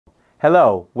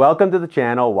Hello, welcome to the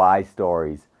channel Why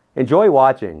Stories. Enjoy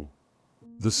watching.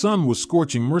 The sun was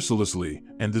scorching mercilessly,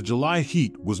 and the July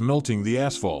heat was melting the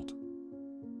asphalt.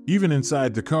 Even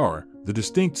inside the car, the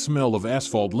distinct smell of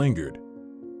asphalt lingered.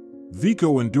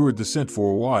 Vico endured the scent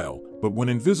for a while, but when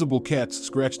invisible cats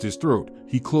scratched his throat,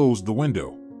 he closed the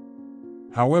window.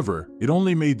 However, it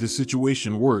only made the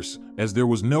situation worse, as there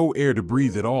was no air to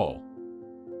breathe at all.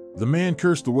 The man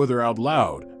cursed the weather out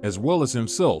loud, as well as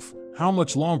himself. How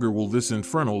much longer will this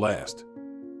inferno last?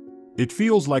 It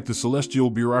feels like the celestial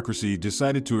bureaucracy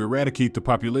decided to eradicate the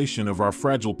population of our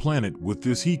fragile planet with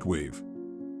this heatwave.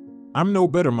 I'm no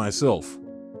better myself.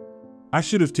 I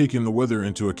should have taken the weather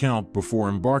into account before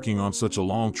embarking on such a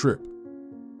long trip.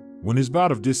 When his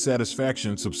bout of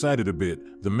dissatisfaction subsided a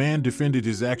bit, the man defended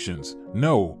his actions.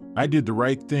 No, I did the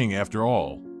right thing after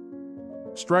all.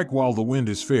 Strike while the wind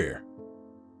is fair.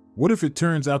 What if it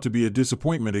turns out to be a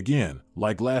disappointment again,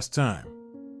 like last time?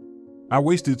 I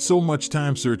wasted so much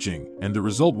time searching, and the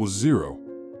result was zero.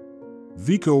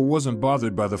 Vico wasn't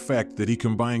bothered by the fact that he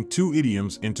combined two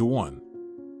idioms into one.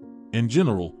 In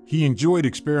general, he enjoyed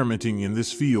experimenting in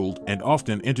this field and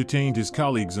often entertained his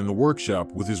colleagues in the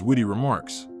workshop with his witty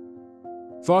remarks.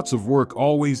 Thoughts of work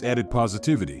always added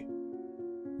positivity.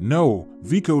 No,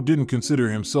 Vico didn't consider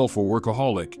himself a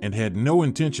workaholic and had no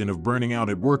intention of burning out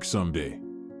at work someday.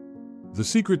 The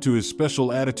secret to his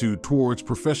special attitude towards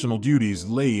professional duties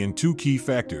lay in two key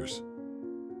factors.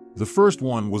 The first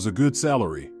one was a good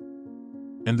salary,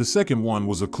 and the second one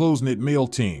was a close-knit male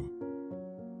team.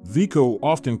 Vico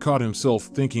often caught himself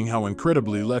thinking how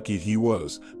incredibly lucky he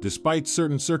was, despite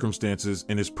certain circumstances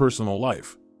in his personal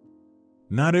life.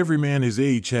 Not every man his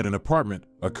age had an apartment,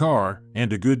 a car,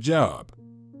 and a good job.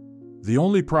 The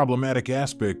only problematic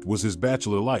aspect was his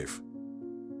bachelor life.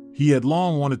 He had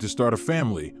long wanted to start a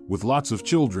family, with lots of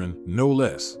children, no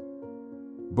less.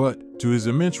 But, to his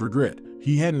immense regret,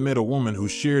 he hadn't met a woman who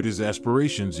shared his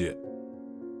aspirations yet.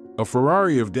 A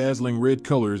Ferrari of dazzling red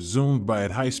colors zoomed by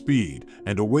at high speed,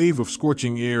 and a wave of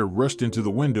scorching air rushed into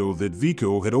the window that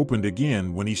Vico had opened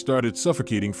again when he started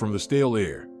suffocating from the stale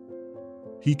air.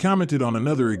 He commented on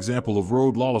another example of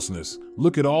road lawlessness.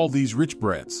 Look at all these rich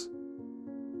brats.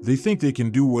 They think they can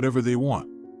do whatever they want.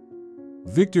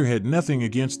 Victor had nothing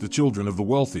against the children of the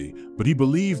wealthy, but he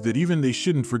believed that even they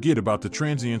shouldn't forget about the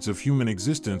transience of human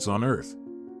existence on Earth.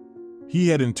 He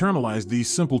had internalized these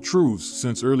simple truths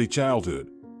since early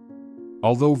childhood.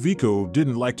 Although Vico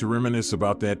didn't like to reminisce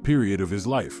about that period of his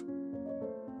life.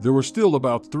 There were still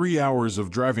about 3 hours of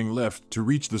driving left to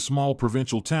reach the small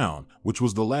provincial town, which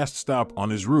was the last stop on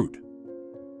his route.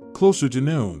 Closer to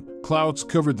noon, clouds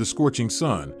covered the scorching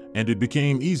sun, and it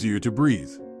became easier to breathe.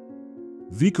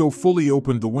 Vico fully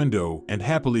opened the window and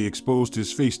happily exposed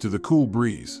his face to the cool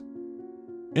breeze.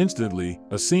 Instantly,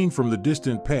 a scene from the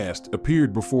distant past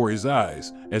appeared before his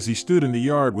eyes as he stood in the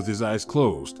yard with his eyes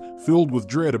closed, filled with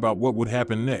dread about what would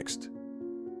happen next.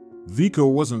 Vico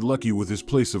wasn't lucky with his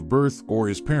place of birth or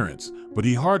his parents, but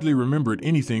he hardly remembered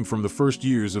anything from the first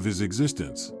years of his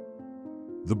existence.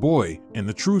 The boy, in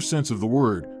the true sense of the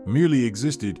word, merely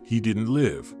existed, he didn't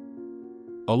live.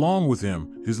 Along with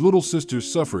him, his little sister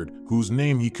suffered, whose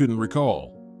name he couldn't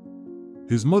recall.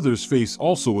 His mother's face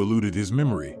also eluded his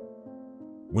memory.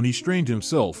 When he strained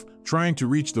himself, trying to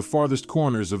reach the farthest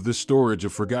corners of this storage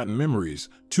of forgotten memories,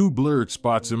 two blurred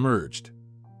spots emerged.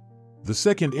 The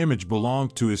second image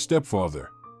belonged to his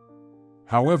stepfather.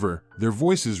 However, their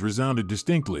voices resounded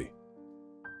distinctly.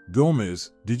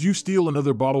 "Gomez, did you steal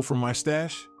another bottle from my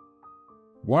stash?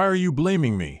 Why are you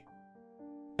blaming me?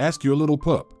 Ask your little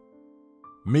pup.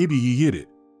 Maybe he hid it.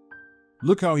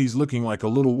 Look how he's looking like a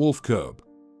little wolf cub."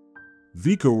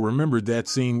 Vico remembered that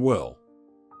scene well.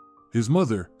 His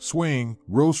mother, swaying,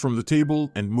 rose from the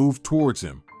table and moved towards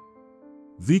him.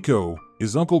 "Vico,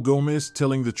 is Uncle Gomez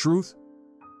telling the truth?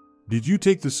 Did you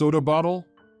take the soda bottle?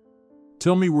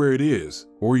 Tell me where it is,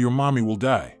 or your mommy will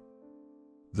die."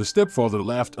 The stepfather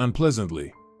laughed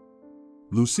unpleasantly.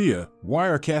 "Lucia, why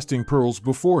are casting pearls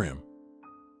before him?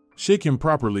 Shake him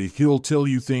properly, he'll tell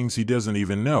you things he doesn't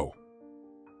even know."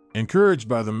 Encouraged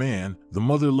by the man, the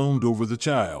mother loomed over the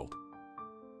child.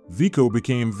 Vico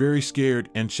became very scared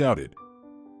and shouted,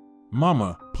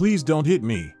 "Mama, please don't hit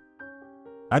me.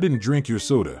 I didn't drink your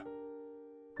soda."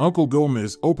 Uncle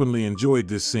Gomez openly enjoyed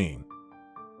this scene.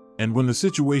 And when the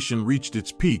situation reached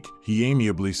its peak, he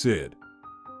amiably said,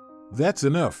 "That's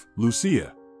enough,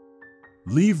 Lucia.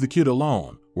 Leave the kid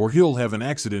alone, or he'll have an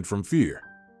accident from fear.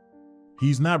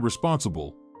 He's not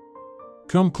responsible.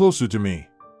 Come closer to me.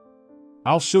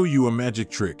 I'll show you a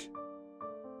magic trick."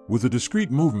 With a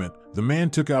discreet movement, the man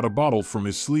took out a bottle from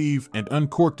his sleeve and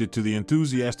uncorked it to the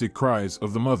enthusiastic cries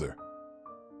of the mother.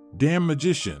 "Damn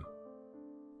magician!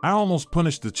 I almost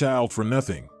punished the child for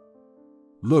nothing.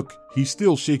 Look, he's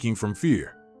still shaking from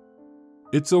fear.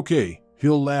 It's okay,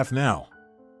 he'll laugh now.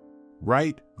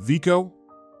 Right, Vico?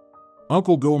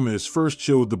 Uncle Gomez first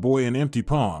showed the boy an empty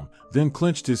palm, then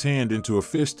clenched his hand into a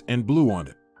fist and blew on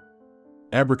it.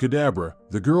 Abracadabra,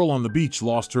 the girl on the beach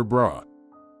lost her bra.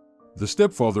 The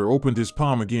stepfather opened his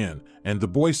palm again, and the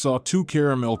boy saw 2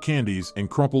 caramel candies in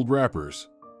crumpled wrappers.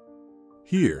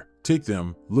 Here, take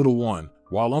them, little one,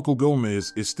 while Uncle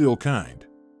Gomez is still kind.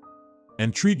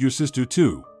 And treat your sister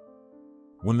too.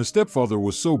 When the stepfather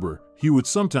was sober, he would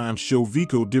sometimes show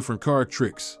Vico different card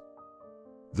tricks.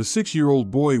 The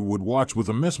 6-year-old boy would watch with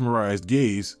a mesmerized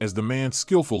gaze as the man's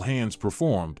skillful hands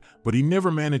performed, but he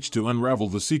never managed to unravel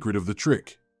the secret of the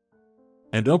trick.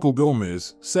 And Uncle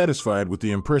Gomez, satisfied with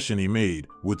the impression he made,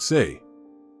 would say,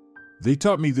 "They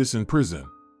taught me this in prison.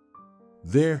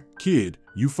 There, kid,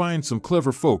 you find some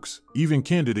clever folks, even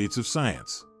candidates of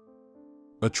science."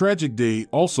 A tragic day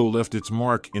also left its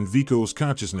mark in Vico's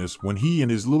consciousness when he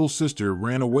and his little sister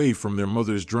ran away from their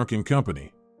mother's drunken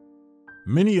company.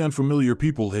 Many unfamiliar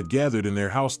people had gathered in their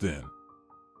house then.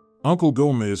 Uncle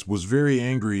Gomez was very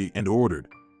angry and ordered,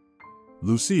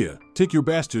 "Lucia, take your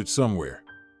bastards somewhere.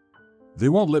 They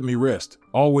won't let me rest,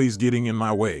 always getting in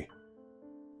my way.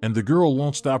 And the girl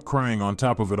won't stop crying on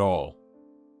top of it all."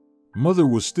 Mother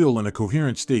was still in a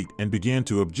coherent state and began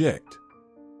to object.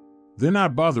 "They're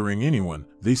not bothering anyone,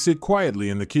 they sit quietly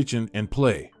in the kitchen and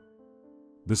play.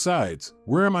 Besides,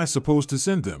 where am I supposed to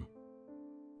send them?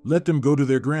 Let them go to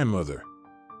their grandmother."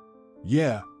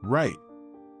 "Yeah, right.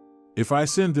 If I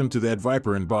send them to that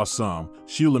viper in Bassam,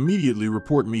 she'll immediately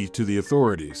report me to the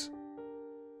authorities."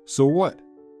 "So what?"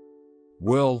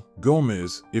 "Well,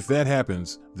 Gomez, if that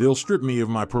happens, they'll strip me of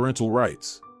my parental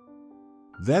rights."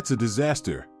 "That's a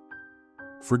disaster.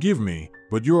 Forgive me,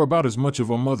 but you're about as much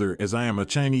of a mother as I am a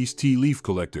Chinese tea leaf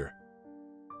collector.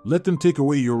 Let them take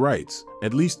away your rights,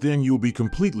 at least then you'll be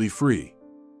completely free."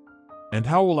 "And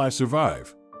how will I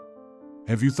survive?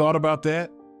 Have you thought about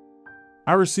that?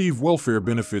 I receive welfare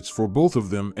benefits for both of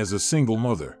them as a single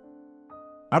mother.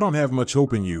 I don't have much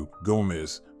hope in you,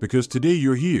 Gomez, because today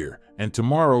you're here, and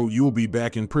tomorrow you'll be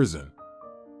back in prison."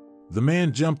 The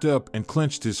man jumped up and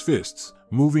clenched his fists,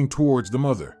 moving towards the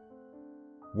mother.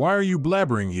 "Why are you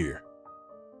blabbering here?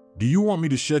 Do you want me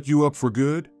to shut you up for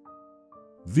good?"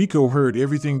 Vico heard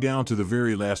everything down to the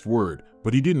very last word,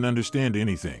 but he didn't understand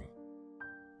anything.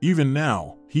 Even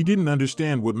now, he didn't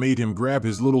understand what made him grab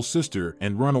his little sister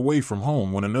and run away from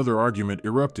home when another argument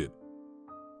erupted.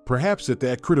 Perhaps at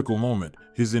that critical moment,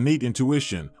 his innate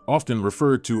intuition, often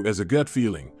referred to as a gut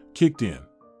feeling, kicked in.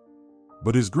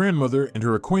 But his grandmother and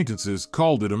her acquaintances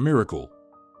called it a miracle.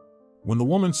 When the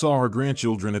woman saw her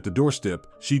grandchildren at the doorstep,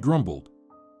 she grumbled,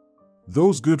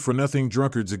 "Those good-for-nothing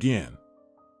drunkards again.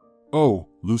 Oh,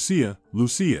 Lucia,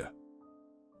 Lucia.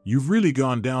 You've really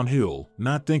gone downhill,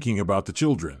 not thinking about the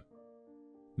children.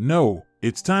 No,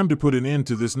 it's time to put an end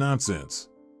to this nonsense.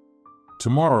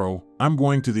 Tomorrow, I'm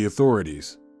going to the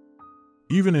authorities.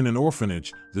 Even in an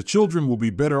orphanage, the children will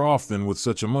be better off than with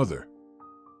such a mother.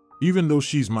 Even though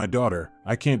she's my daughter,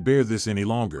 I can't bear this any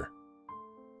longer."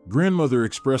 Grandmother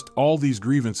expressed all these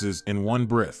grievances in one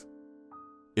breath.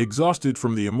 Exhausted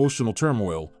from the emotional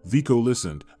turmoil, Vico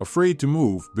listened, afraid to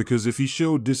move because if he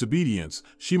showed disobedience,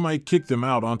 she might kick them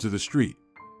out onto the street.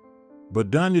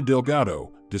 But Doña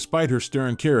Delgado, despite her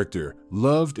stern character,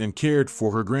 loved and cared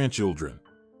for her grandchildren.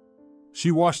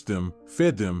 She washed them,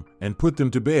 fed them, and put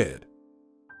them to bed.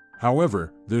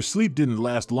 However, their sleep didn't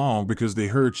last long because they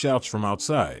heard shouts from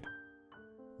outside.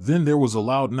 Then there was a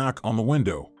loud knock on the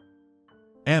window.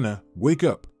 "Anna, wake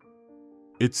up.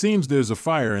 It seems there's a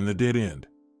fire in the dead end.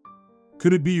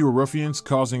 Could it be your ruffians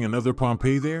causing another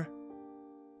Pompeii there?"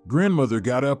 Grandmother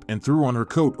got up and threw on her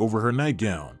coat over her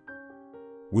nightgown.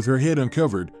 With her head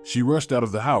uncovered, she rushed out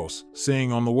of the house,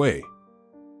 saying on the way,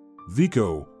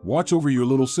 "Vico, watch over your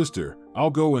little sister. I'll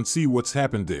go and see what's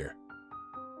happened there."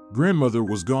 Grandmother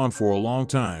was gone for a long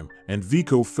time, and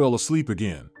Vico fell asleep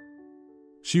again.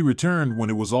 She returned when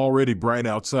it was already bright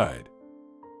outside.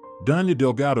 Doña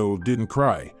Delgado didn't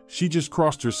cry, she just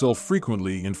crossed herself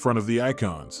frequently in front of the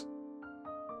icons.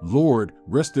 "Lord,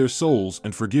 rest their souls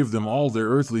and forgive them all their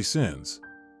earthly sins."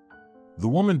 The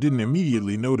woman didn't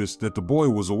immediately notice that the boy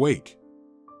was awake.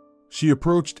 She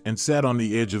approached and sat on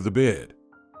the edge of the bed.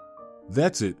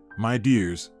 "That's it, my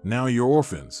dears, now you're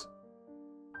orphans.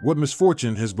 What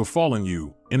misfortune has befallen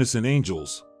you, innocent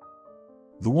angels?"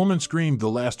 The woman screamed the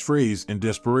last phrase in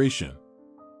desperation.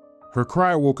 Her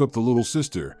cry woke up the little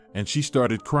sister, and she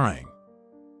started crying.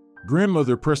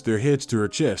 Grandmother pressed their heads to her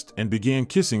chest and began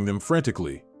kissing them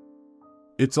frantically.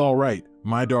 "It's all right,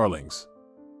 my darlings.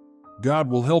 God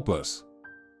will help us.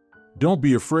 Don't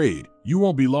be afraid, you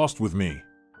won't be lost with me.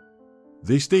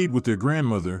 They stayed with their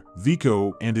grandmother,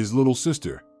 Vico, and his little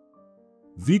sister.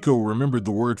 Vico remembered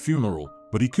the word funeral,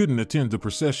 but he couldn't attend the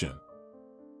procession.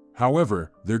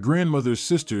 However, their grandmother's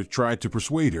sister tried to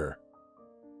persuade her.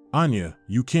 Anya,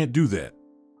 you can't do that.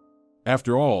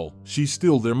 After all, she's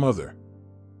still their mother.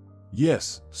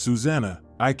 Yes, Susanna,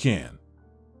 I can.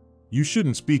 You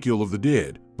shouldn't speak ill of the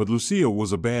dead, but Lucia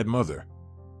was a bad mother.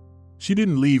 She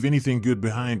didn't leave anything good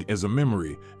behind as a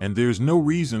memory, and there's no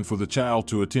reason for the child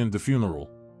to attend the funeral.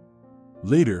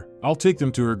 Later, I'll take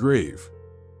them to her grave.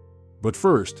 But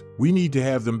first, we need to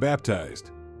have them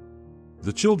baptized.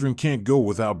 The children can't go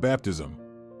without baptism.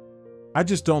 I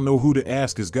just don't know who to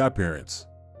ask as godparents.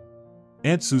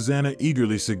 Aunt Susanna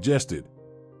eagerly suggested.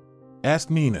 Ask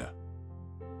Nina.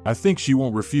 I think she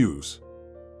won't refuse.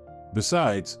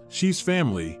 Besides, she's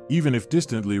family, even if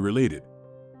distantly related.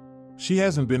 She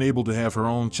hasn't been able to have her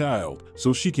own child,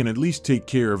 so she can at least take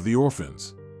care of the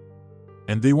orphans.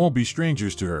 And they won't be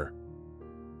strangers to her.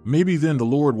 Maybe then the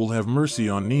Lord will have mercy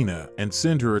on Nina and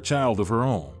send her a child of her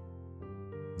own.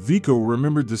 Vico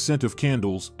remembered the scent of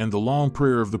candles and the long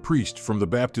prayer of the priest from the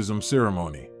baptism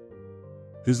ceremony.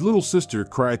 His little sister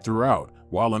cried throughout,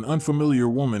 while an unfamiliar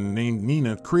woman named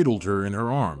Nina cradled her in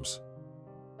her arms.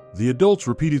 The adults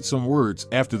repeated some words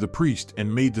after the priest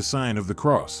and made the sign of the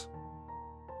cross.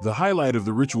 The highlight of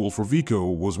the ritual for Vico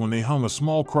was when they hung a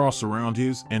small cross around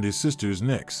his and his sister's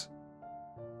necks.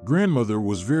 Grandmother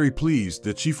was very pleased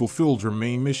that she fulfilled her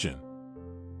main mission.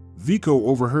 Vico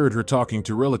overheard her talking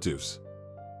to relatives.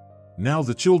 Now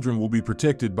the children will be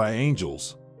protected by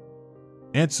angels.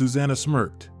 Aunt Susanna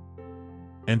smirked.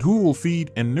 And who will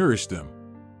feed and nourish them?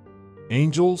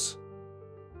 Angels?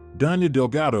 Doña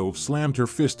Delgado slammed her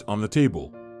fist on the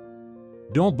table.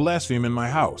 Don't blaspheme in my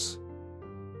house.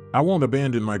 I won't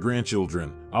abandon my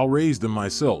grandchildren, I'll raise them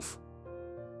myself.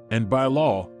 And by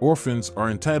law, orphans are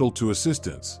entitled to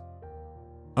assistance.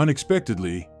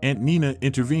 Unexpectedly, Aunt Nina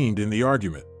intervened in the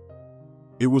argument.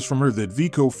 It was from her that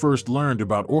Vico first learned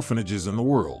about orphanages in the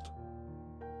world.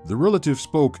 The relative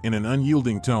spoke in an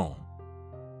unyielding tone.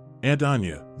 Aunt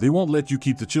Anya, they won't let you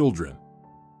keep the children.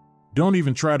 Don't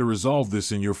even try to resolve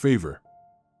this in your favor.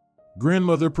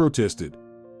 Grandmother protested.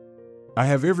 I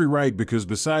have every right because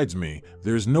besides me,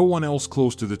 there's no one else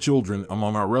close to the children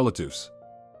among our relatives.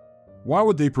 Why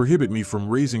would they prohibit me from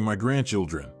raising my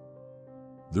grandchildren?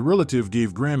 The relative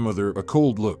gave grandmother a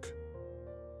cold look.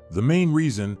 The main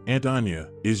reason, Aunt Anya,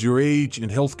 is your age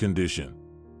and health condition.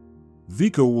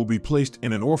 Vico will be placed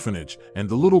in an orphanage and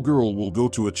the little girl will go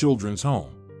to a children's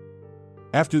home.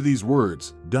 After these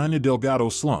words, Doña Delgado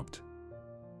slumped.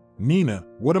 Nina,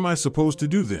 what am I supposed to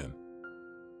do then?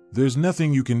 There's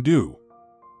nothing you can do.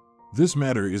 This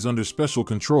matter is under special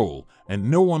control, and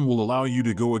no one will allow you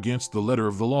to go against the letter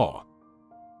of the law.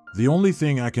 The only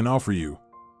thing I can offer you.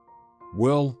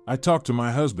 Well, I talked to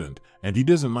my husband, and he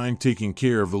doesn't mind taking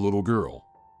care of the little girl.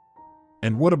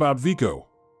 And what about Vico?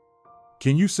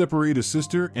 Can you separate a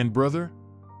sister and brother?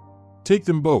 Take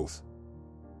them both.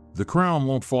 The crown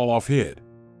won't fall off head.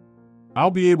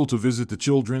 I'll be able to visit the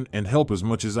children and help as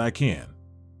much as I can.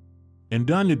 In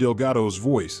Doña Delgado's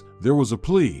voice, there was a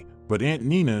plea, but Aunt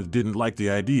Nina didn't like the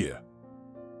idea.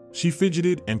 She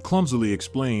fidgeted and clumsily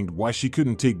explained why she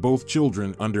couldn't take both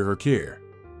children under her care.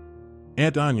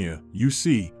 Aunt Anya, you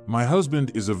see, my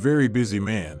husband is a very busy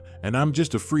man, and I'm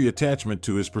just a free attachment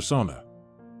to his persona.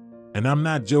 And I'm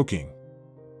not joking.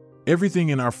 Everything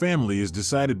in our family is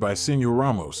decided by Senor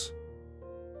Ramos.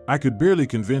 I could barely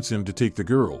convince him to take the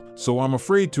girl, so I'm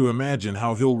afraid to imagine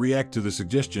how he'll react to the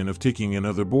suggestion of taking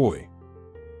another boy.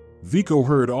 Vico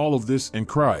heard all of this and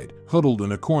cried, huddled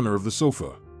in a corner of the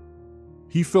sofa.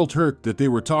 He felt hurt that they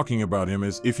were talking about him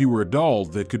as if he were a doll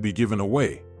that could be given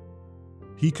away.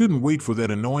 He couldn't wait for that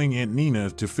annoying Aunt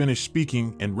Nina to finish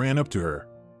speaking and ran up to her.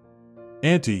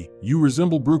 Auntie, you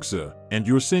resemble Bruxa, and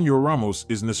your Senor Ramos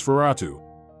is Nosferatu.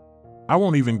 I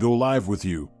won't even go live with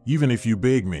you, even if you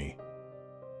beg me.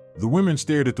 The women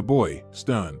stared at the boy,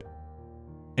 stunned.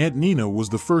 Aunt Nina was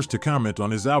the first to comment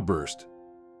on his outburst.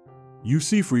 You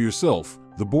see for yourself,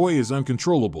 the boy is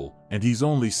uncontrollable, and he's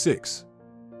only 6.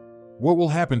 What will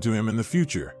happen to him in the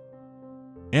future?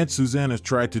 Aunt Susanna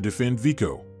tried to defend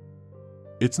Vico.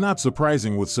 It's not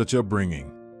surprising with such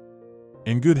upbringing.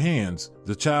 In good hands,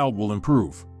 the child will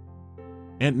improve.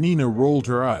 Aunt Nina rolled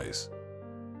her eyes.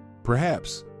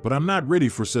 Perhaps, but I'm not ready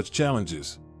for such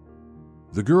challenges.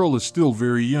 The girl is still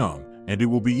very young, and it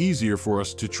will be easier for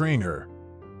us to train her.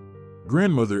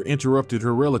 Grandmother interrupted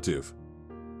her relative.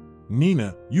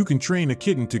 Nina, you can train a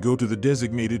kitten to go to the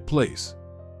designated place.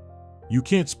 You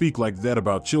can't speak like that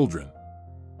about children.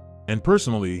 And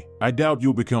personally, I doubt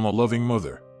you'll become a loving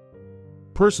mother.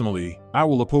 Personally, I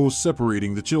will oppose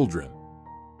separating the children.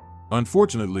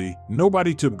 Unfortunately,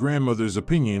 nobody took grandmother's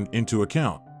opinion into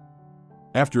account.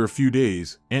 After a few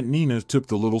days, Aunt Nina took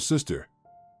the little sister.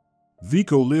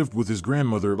 Vico lived with his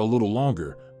grandmother a little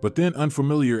longer, but then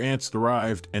unfamiliar aunts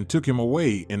arrived and took him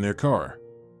away in their car.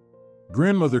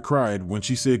 Grandmother cried when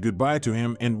she said goodbye to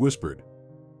him and whispered,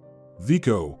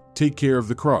 "Vico, take care of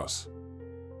the cross.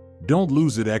 Don't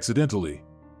lose it accidentally.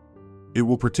 It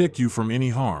will protect you from any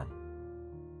harm."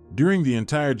 During the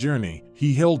entire journey,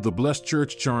 he held the blessed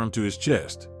church charm to his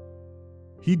chest.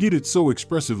 He did it so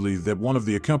expressively that one of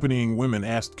the accompanying women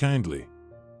asked kindly,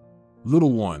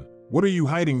 "Little one, what are you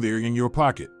hiding there in your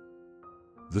pocket?"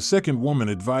 The second woman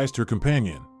advised her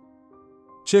companion,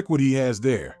 "Check what he has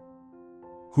there.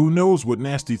 Who knows what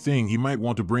nasty thing he might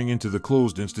want to bring into the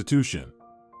closed institution.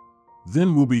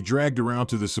 Then we'll be dragged around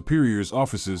to the superior's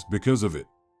offices because of it."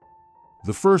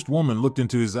 The first woman looked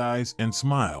into his eyes and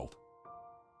smiled.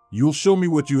 "You'll show me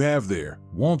what you have there,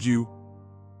 won't you?"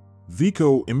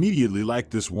 Vico immediately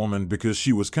liked this woman because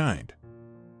she was kind.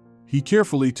 He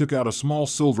carefully took out a small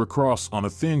silver cross on a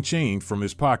thin chain from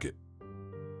his pocket.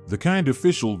 The kind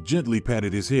official gently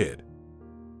patted his head.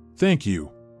 "Thank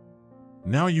you.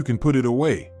 Now you can put it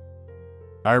away."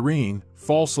 Irene,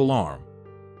 false alarm.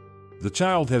 The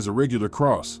child has a regular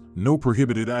cross, no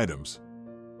prohibited items.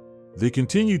 They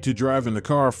continued to drive in the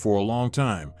car for a long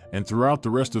time, and throughout the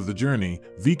rest of the journey,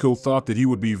 Vico thought that he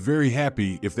would be very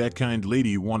happy if that kind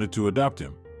lady wanted to adopt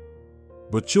him.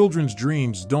 But children's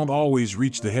dreams don't always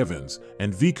reach the heavens,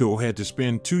 and Vico had to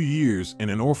spend 2 years in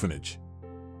an orphanage.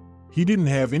 He didn't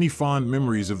have any fond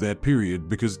memories of that period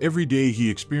because every day he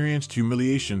experienced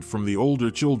humiliation from the older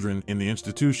children in the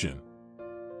institution.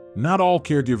 Not all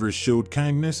caregivers showed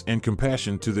kindness and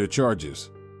compassion to their charges.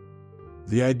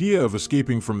 The idea of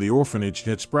escaping from the orphanage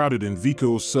had sprouted in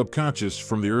Vico's subconscious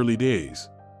from the early days.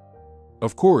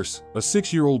 Of course, a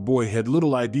 6-year-old boy had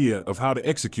little idea of how to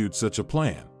execute such a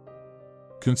plan.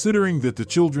 Considering that the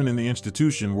children in the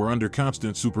institution were under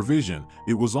constant supervision,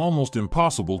 it was almost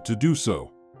impossible to do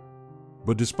so.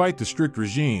 But despite the strict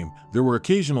regime, there were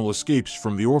occasional escapes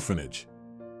from the orphanage.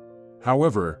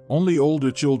 However, only older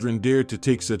children dared to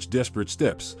take such desperate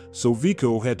steps, so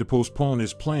Vico had to postpone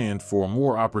his plan for a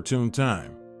more opportune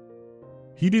time.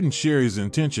 He didn't share his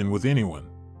intention with anyone.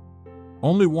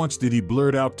 Only once did he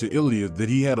blurt out to Ilya that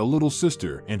he had a little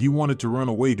sister and he wanted to run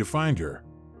away to find her.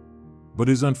 But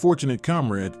his unfortunate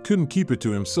comrade couldn't keep it to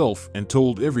himself and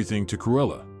told everything to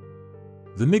Cruella.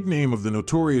 The nickname of the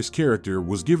notorious character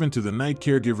was given to the night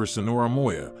caregiver Senor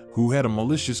Moya, who had a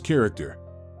malicious character.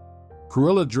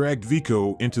 Cruella dragged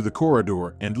Vico into the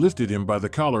corridor and lifted him by the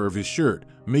collar of his shirt,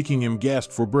 making him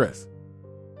gasp for breath.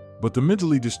 But the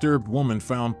mentally disturbed woman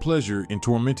found pleasure in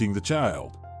tormenting the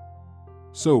child.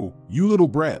 "So, you little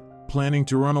brat, planning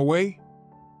to run away?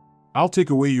 I'll take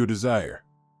away your desire.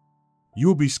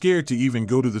 You'll be scared to even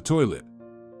go to the toilet."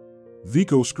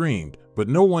 Vico screamed, but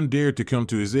no one dared to come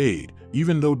to his aid,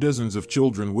 even though dozens of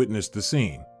children witnessed the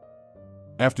scene.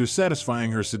 After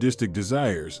satisfying her sadistic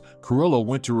desires, Cruella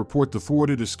went to report the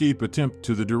thwarted escape attempt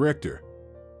to the director.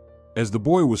 As the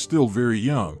boy was still very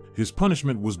young, his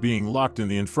punishment was being locked in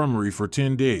the infirmary for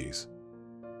 10 days.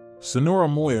 Senora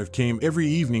Moya came every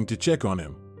evening to check on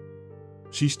him.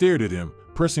 She stared at him,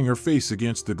 pressing her face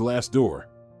against the glass door.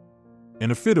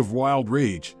 In a fit of wild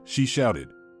rage, she shouted,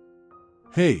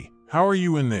 "Hey, how are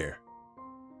you in there?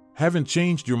 Haven't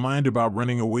changed your mind about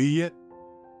running away yet?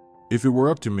 If it were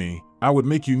up to me, I would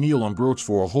make you kneel on brooch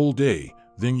for a whole day,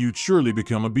 then you'd surely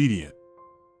become obedient."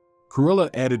 Cruella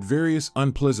added various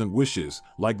unpleasant wishes,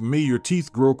 like "may your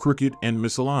teeth grow crooked and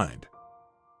misaligned."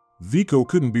 Vico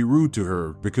couldn't be rude to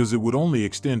her because it would only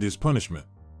extend his punishment.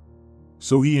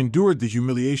 So he endured the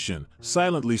humiliation,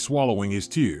 silently swallowing his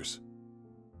tears.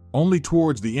 Only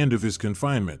towards the end of his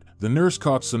confinement, the nurse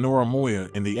caught Senora Moya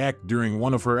in the act during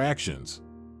one of her actions.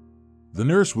 The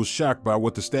nurse was shocked by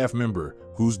what the staff member,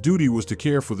 whose duty was to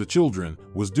care for the children,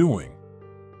 was doing.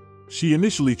 She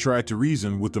initially tried to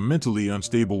reason with the mentally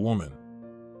unstable woman.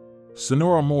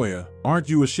 "Senora Moya, aren't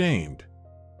you ashamed?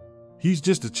 He's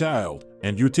just a child,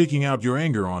 and you're taking out your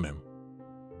anger on him.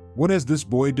 What has this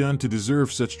boy done to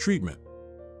deserve such treatment?"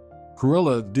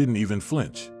 Cruella didn't even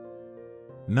flinch.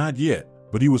 Not yet,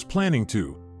 but he was planning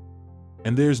to.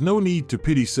 And there's no need to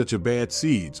pity such a bad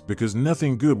seeds because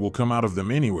nothing good will come out of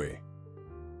them anyway.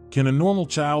 Can a normal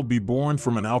child be born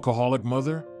from an alcoholic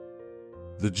mother?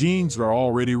 The genes are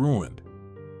already ruined.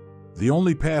 The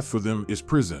only path for them is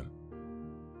prison.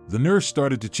 The nurse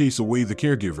started to chase away the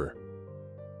caregiver.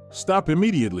 "Stop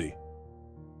immediately.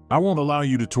 I won't allow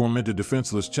you to torment a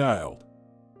defenseless child.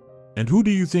 And who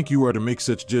do you think you are to make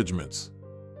such judgments?"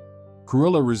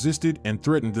 Cruella resisted and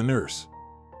threatened the nurse.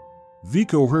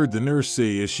 Vico heard the nurse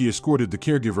say as she escorted the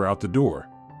caregiver out the door,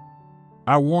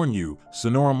 "I warn you,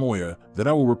 Senor Moya, that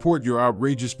I will report your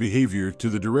outrageous behavior to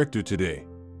the director today."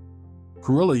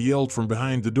 Cruella yelled from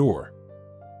behind the door,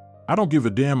 "I don't give a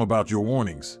damn about your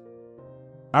warnings.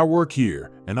 I work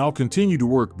here, and I'll continue to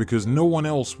work because no one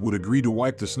else would agree to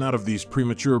wipe the snot of these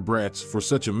premature brats for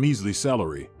such a measly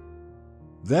salary.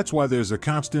 That's why there's a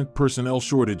constant personnel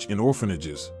shortage in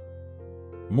orphanages."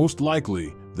 Most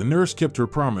likely, the nurse kept her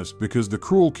promise because the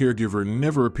cruel caregiver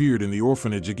never appeared in the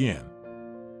orphanage again.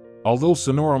 Although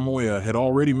Senora Moya had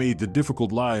already made the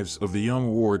difficult lives of the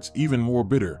young wards even more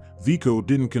bitter, Vico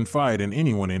didn't confide in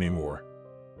anyone anymore.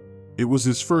 It was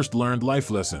his first learned life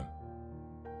lesson.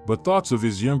 But thoughts of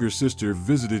his younger sister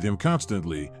visited him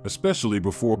constantly, especially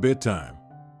before bedtime.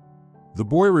 The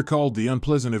boy recalled the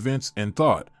unpleasant events and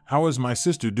thought, "How is my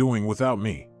sister doing without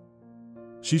me?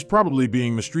 She's probably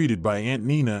being mistreated by Aunt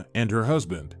Nina and her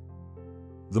husband."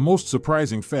 The most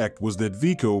surprising fact was that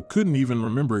Vico couldn't even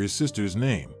remember his sister's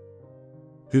name.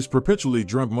 His perpetually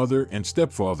drunk mother and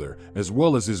stepfather, as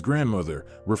well as his grandmother,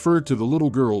 referred to the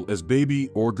little girl as baby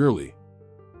or girlie.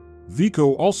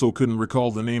 Vico also couldn't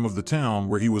recall the name of the town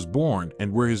where he was born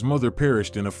and where his mother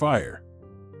perished in a fire.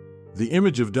 The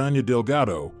image of Doña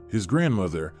Delgado, his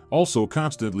grandmother, also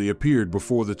constantly appeared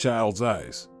before the child's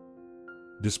eyes.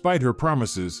 Despite her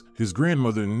promises, his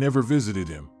grandmother never visited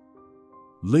him.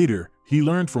 Later, he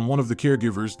learned from one of the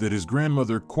caregivers that his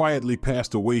grandmother quietly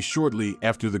passed away shortly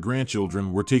after the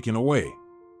grandchildren were taken away.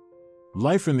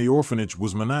 Life in the orphanage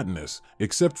was monotonous,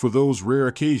 except for those rare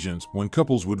occasions when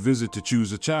couples would visit to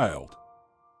choose a child.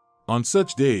 On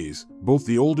such days, both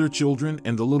the older children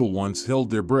and the little ones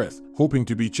held their breath, hoping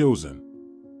to be chosen.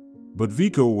 But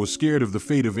Vico was scared of the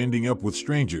fate of ending up with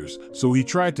strangers, so he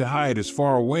tried to hide as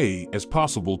far away as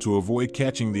possible to avoid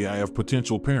catching the eye of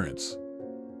potential parents.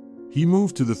 He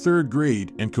moved to the 3rd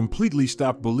grade and completely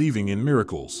stopped believing in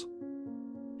miracles.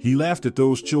 He laughed at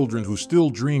those children who still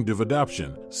dreamed of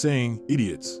adoption, saying,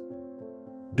 "Idiots.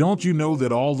 Don't you know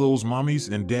that all those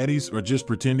mommies and daddies are just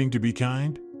pretending to be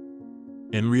kind?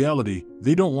 In reality,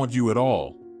 they don't want you at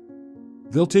all.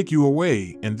 They'll take you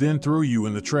away and then throw you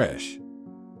in the trash."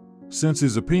 Since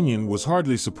his opinion was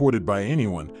hardly supported by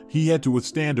anyone, he had to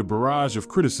withstand a barrage of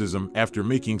criticism after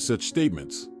making such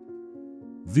statements.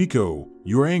 "Vico,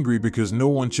 you're angry because no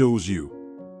one chose you.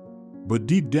 But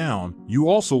deep down, you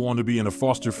also want to be in a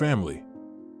foster family."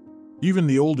 Even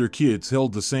the older kids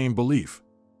held the same belief.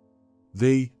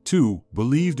 They, too,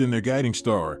 believed in their guiding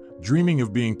star, dreaming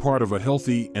of being part of a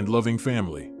healthy and loving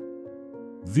family.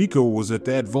 Vico was at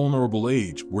that vulnerable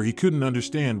age where he couldn't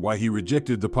understand why he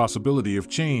rejected the possibility of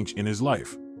change in his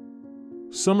life.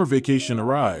 Summer vacation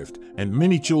arrived, and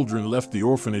many children left the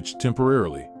orphanage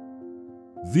temporarily.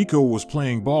 Vico was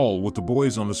playing ball with the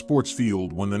boys on the sports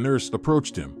field when the nurse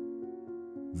approached him.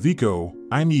 "Vico,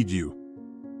 I need you.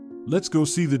 Let's go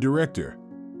see the director."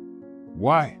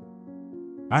 "Why?"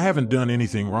 "I haven't done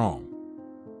anything wrong."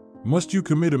 "Must you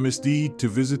commit a misdeed to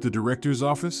visit the director's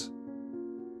office?"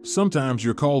 "Sometimes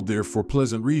you're called there for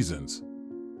pleasant reasons."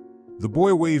 The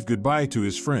boy waved goodbye to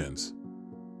his friends.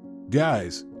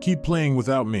 "Guys, keep playing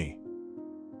without me.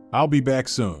 I'll be back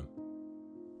soon."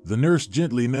 The nurse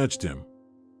gently nudged him.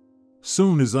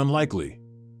 "Soon is unlikely."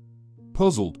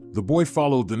 Puzzled, the boy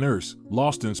followed the nurse,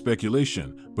 lost in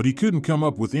speculation, but he couldn't come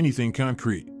up with anything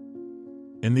concrete.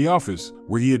 In the office,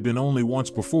 where he had been only once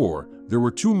before, there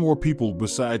were 2 more people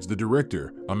besides the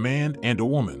director, a man and a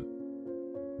woman.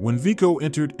 When Vico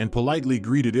entered and politely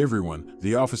greeted everyone,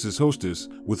 the office's hostess,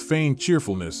 with feigned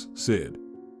cheerfulness, said,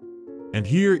 "And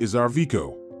here is our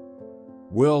Vico.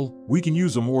 Well, we can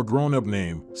use a more grown-up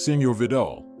name, Senor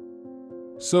Vidal.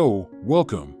 So,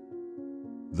 welcome."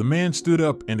 The man stood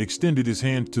up and extended his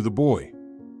hand to the boy.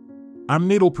 "I'm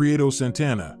Natal Prieto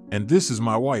Santana, and this is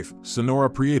my wife, Senora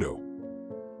Prieto."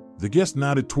 The guest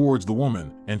nodded towards the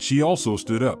woman, and she also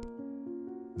stood up.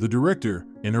 The director,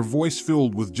 in her voice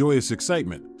filled with joyous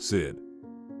excitement, said,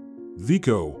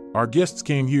 "Vico, our guests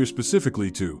came here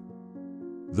specifically to..."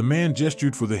 The man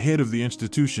gestured for the head of the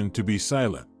institution to be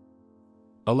silent.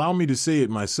 "Allow me to say it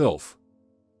myself."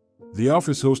 The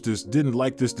office hostess didn't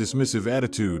like this dismissive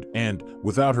attitude and,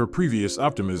 without her previous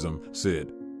optimism,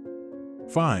 said,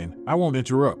 "Fine, I won't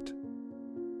interrupt.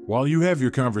 While you have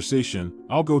your conversation,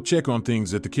 I'll go check on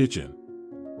things at the kitchen."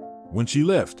 When she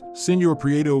left, Senor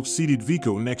Prieto seated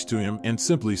Vico next to him and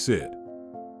simply said,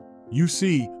 "You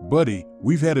see, buddy,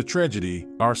 we've had a tragedy.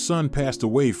 Our son passed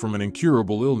away from an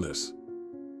incurable illness.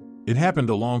 It happened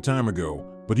a long time ago,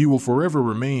 but he will forever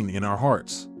remain in our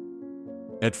hearts.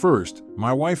 At first,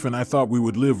 my wife and I thought we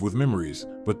would live with memories,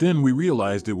 but then we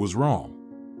realized it was wrong.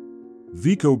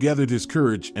 Vico gathered his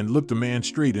courage and looked the man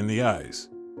straight in the eyes.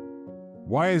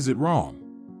 Why is it wrong?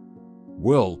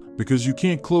 Well, because you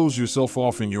can't close yourself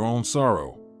off in your own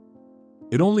sorrow.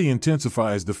 It only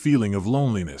intensifies the feeling of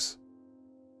loneliness.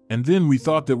 And then we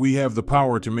thought that we have the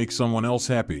power to make someone else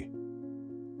happy.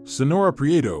 Senor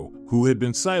Prieto, who had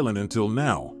been silent until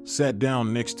now, sat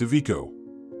down next to Vico.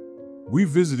 We've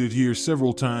visited here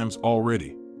several times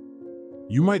already.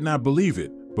 You might not believe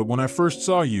it, but when I first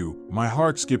saw you, my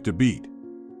heart skipped a beat.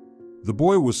 The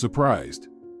boy was surprised.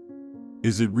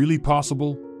 Is it really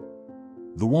possible?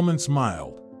 The woman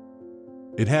smiled.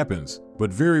 It happens,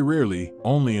 but very rarely,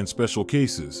 only in special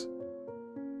cases.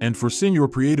 And for Senor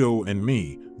Prieto and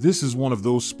me, this is one of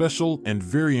those special and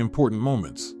very important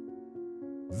moments.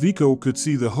 Vico could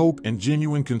see the hope and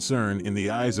genuine concern in the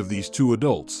eyes of these two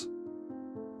adults.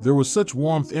 There was such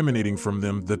warmth emanating from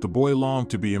them that the boy longed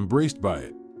to be embraced by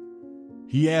it.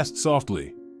 He asked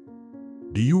softly,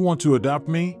 "Do you want to adopt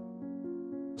me?"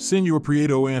 Senor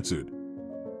Prieto answered,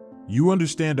 "You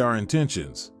understand our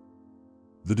intentions.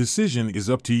 The decision is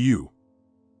up to you.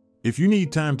 If you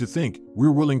need time to think,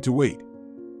 we're willing to wait."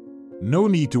 "No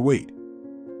need to wait.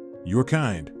 You're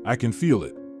kind, I can feel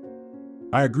it.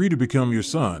 I agree to become your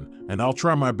son, and I'll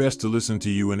try my best to listen to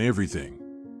you in everything."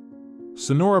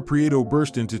 Senora Prieto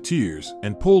burst into tears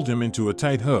and pulled him into a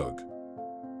tight hug.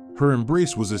 Her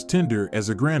embrace was as tender as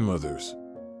a grandmother's.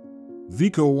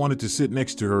 Vico wanted to sit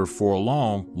next to her for a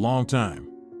long, long time.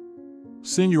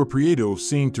 Senor Prieto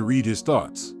seemed to read his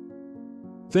thoughts.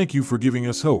 "Thank you for giving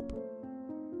us hope.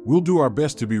 We'll do our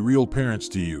best to be real parents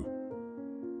to you."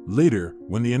 Later,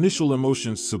 when the initial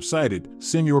emotions subsided,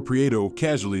 Senor Prieto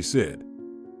casually said,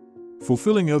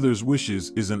 "Fulfilling others'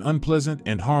 wishes is an unpleasant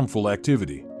and harmful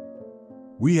activity.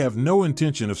 We have no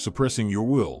intention of suppressing your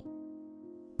will.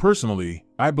 Personally,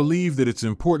 I believe that it's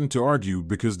important to argue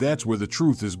because that's where the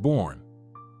truth is born.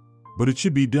 But it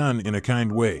should be done in a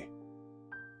kind way."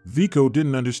 Vico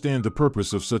didn't understand the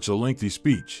purpose of such a lengthy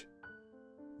speech.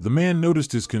 The man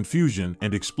noticed his confusion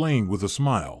and explained with a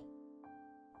smile.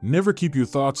 "Never keep your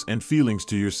thoughts and feelings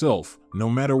to yourself,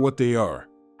 no matter what they are.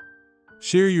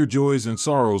 Share your joys and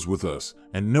sorrows with us,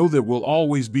 and know that we'll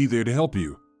always be there to help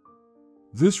you."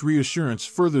 This reassurance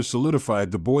further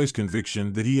solidified the boy's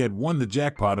conviction that he had won the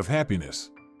jackpot of happiness.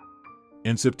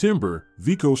 In September,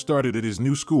 Vico started at his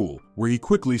new school, where he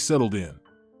quickly settled in.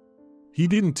 He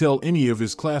didn't tell any of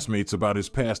his classmates about his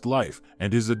past life,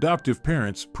 and his adoptive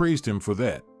parents praised him for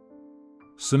that.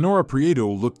 Senora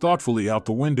Prieto looked thoughtfully out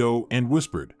the window and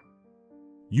whispered,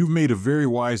 "You've made a very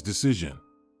wise decision.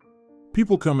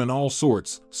 People come in all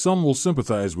sorts, some will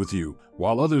sympathize with you,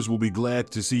 while others will be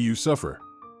glad to see you suffer.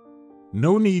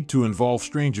 No need to involve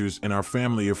strangers in our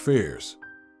family affairs.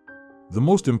 The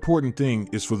most important thing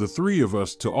is for the three of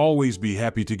us to always be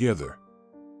happy together."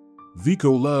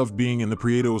 Vico loved being in the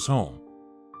Prieto's home.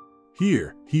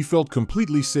 Here, he felt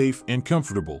completely safe and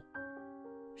comfortable.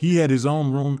 He had his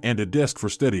own room and a desk for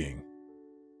studying.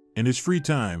 In his free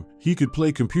time, he could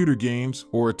play computer games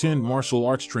or attend martial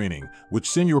arts training, which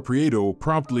Senor Prieto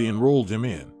promptly enrolled him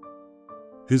in.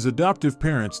 His adoptive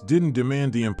parents didn't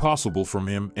demand the impossible from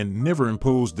him and never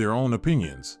imposed their own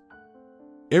opinions.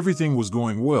 Everything was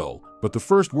going well, but the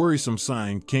first worrisome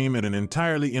sign came at an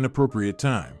entirely inappropriate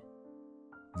time.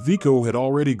 Vico had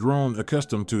already grown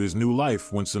accustomed to his new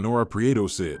life when Senora Prieto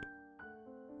said,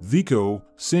 "Vico,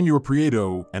 Senor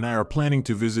Prieto and I are planning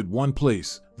to visit one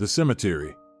place, the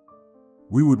cemetery.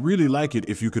 We would really like it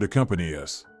if you could accompany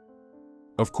us.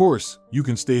 Of course, you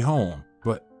can stay home,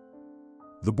 but..."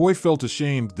 The boy felt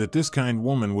ashamed that this kind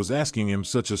woman was asking him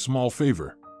such a small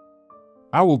favor.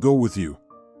 "I will go with you."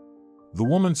 The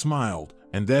woman smiled,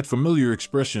 and that familiar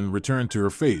expression returned to her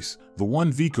face, the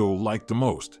one Vico liked the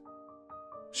most.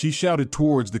 She shouted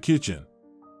towards the kitchen,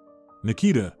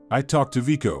 "Nikita, I talked to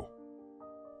Vico.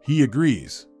 He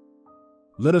agrees.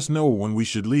 Let us know when we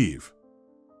should leave."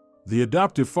 The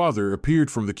adoptive father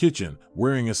appeared from the kitchen,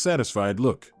 wearing a satisfied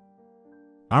look.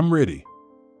 "I'm ready.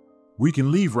 We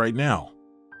can leave right now."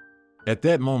 At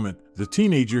that moment, the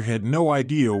teenager had no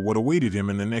idea what awaited him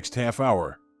in the next half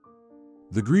hour.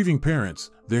 The grieving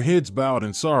parents, their heads bowed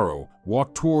in sorrow,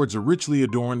 walked towards a richly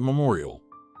adorned memorial.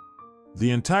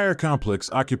 The entire complex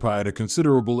occupied a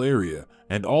considerable area,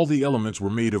 and all the elements were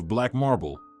made of black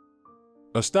marble.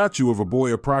 A statue of a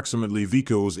boy approximately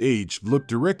Vico's age looked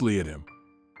directly at him.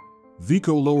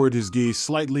 Vico lowered his gaze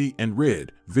slightly and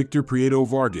read, "Victor Prieto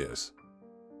Vargas."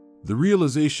 The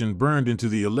realization burned into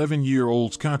the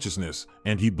 11-year-old's consciousness,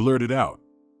 and he blurted out,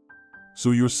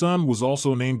 "So your son was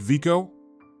also named Vico?"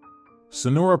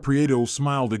 Senora Prieto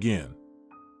smiled again.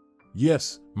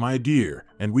 "Yes, my dear,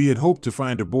 and we had hoped to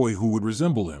find a boy who would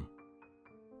resemble him."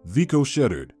 Vico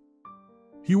shuddered.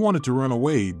 He wanted to run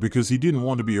away because he didn't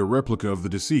want to be a replica of the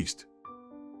deceased.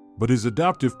 But his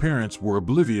adoptive parents were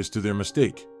oblivious to their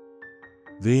mistake.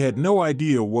 They had no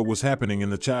idea what was happening in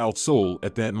the child's soul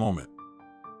at that moment.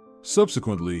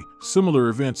 Subsequently, similar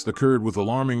events occurred with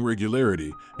alarming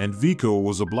regularity, and Vico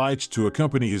was obliged to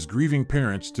accompany his grieving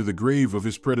parents to the grave of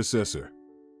his predecessor.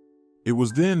 It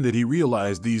was then that he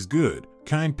realized these good,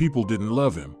 kind people didn't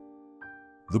love him.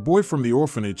 The boy from the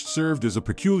orphanage served as a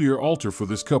peculiar altar for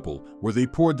this couple, where they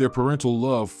poured their parental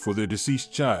love for their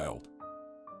deceased child.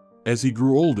 As he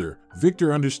grew older,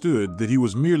 Victor understood that he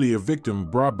was merely a victim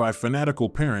brought by fanatical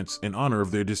parents in honor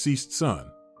of their deceased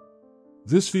son.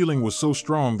 This feeling was so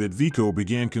strong that Vico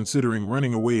began considering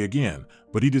running away again,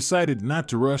 but he decided not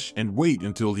to rush and wait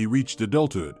until he reached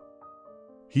adulthood.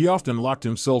 He often locked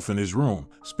himself in his room,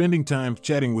 spending time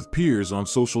chatting with peers on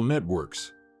social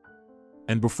networks.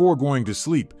 And before going to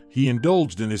sleep, he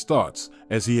indulged in his thoughts,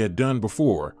 as he had done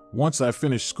before: once I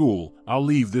finish school, I'll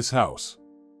leave this house.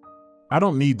 I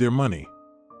don't need their money.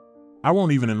 I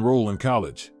won't even enroll in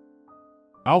college.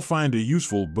 I'll find a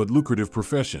useful but lucrative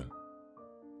profession.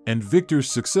 And Victor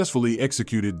successfully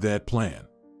executed that plan.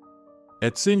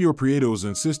 At Senor Prieto's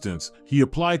insistence, he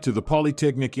applied to the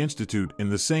Polytechnic Institute in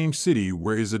the same city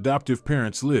where his adoptive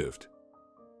parents lived.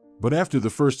 But after the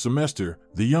first semester,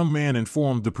 the young man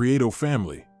informed the Prieto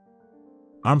family,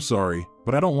 "I'm sorry,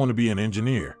 but I don't want to be an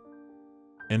engineer.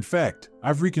 In fact,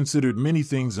 I've reconsidered many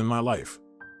things in my life."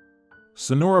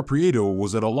 Senor Prieto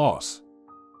was at a loss.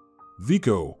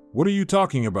 "Vico, what are you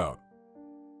talking about?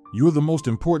 You're the most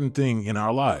important thing in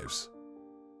our lives.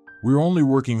 We're only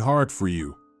working hard for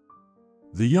you."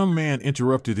 The young man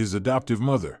interrupted his adoptive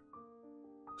mother.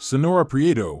 "Senor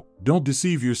Prieto, don't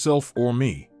deceive yourself or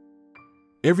me.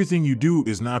 Everything you do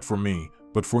is not for me,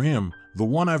 but for him, the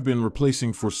one I've been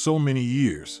replacing for so many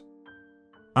years.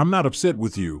 I'm not upset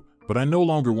with you, but I no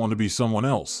longer want to be someone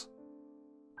else.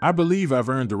 I believe I've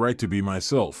earned the right to be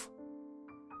myself."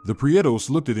 The Prietos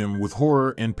looked at him with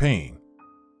horror and pain.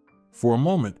 For a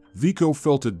moment, Vico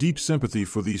felt a deep sympathy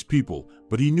for these people,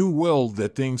 but he knew well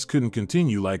that things couldn't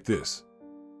continue like this.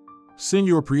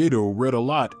 Senor Prieto read a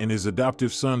lot in his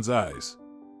adoptive son's eyes.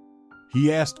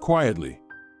 He asked quietly,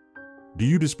 "Do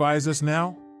you despise us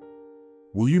now?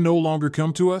 Will you no longer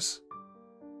come to us?"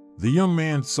 The young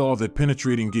man saw that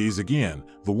penetrating gaze again,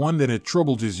 the one that had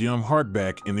troubled his young heart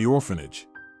back in the orphanage.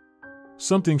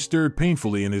 Something stirred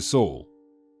painfully in his soul.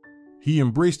 He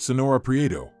embraced Senor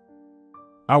Prieto.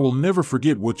 "I will never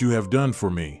forget what you have done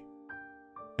for me.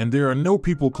 And there are no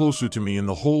people closer to me in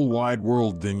the whole wide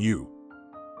world than you.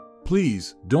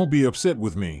 Please, don't be upset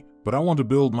with me, but I want to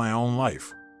build my own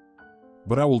life.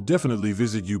 But I will definitely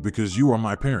visit you because you are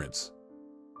my parents."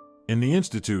 In the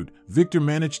institute, Victor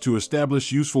managed to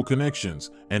establish useful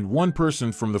connections, and one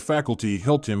person from the faculty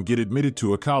helped him get admitted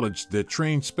to a college that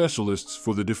trained specialists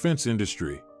for the defense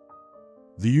industry.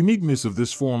 The uniqueness of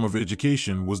this form of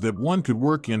education was that one could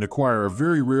work and acquire a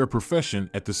very rare profession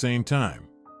at the same time.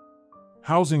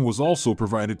 Housing was also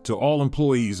provided to all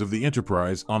employees of the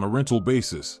enterprise on a rental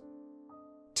basis.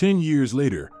 10 years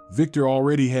later, Victor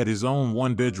already had his own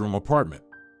one-bedroom apartment.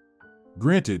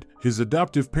 Granted, his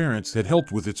adoptive parents had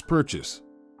helped with its purchase.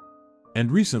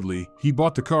 And recently, he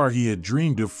bought the car he had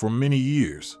dreamed of for many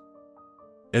years.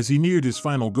 As he neared his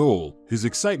final goal, his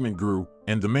excitement grew,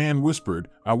 and the man whispered,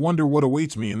 "I wonder what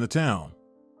awaits me in the town.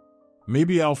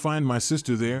 Maybe I'll find my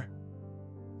sister there.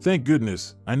 Thank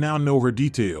goodness, I now know her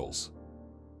details."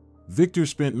 Victor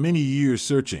spent many years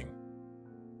searching.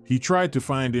 He tried to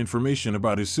find information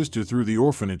about his sister through the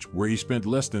orphanage where he spent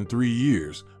less than 3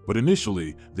 years, but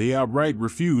initially, they outright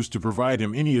refused to provide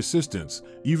him any assistance,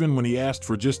 even when he asked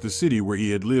for just the city where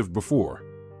he had lived before.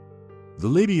 The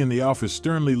lady in the office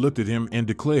sternly looked at him and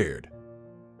declared,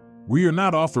 "We are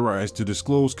not authorized to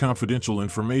disclose confidential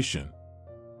information."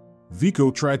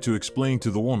 Vico tried to explain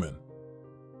to the woman,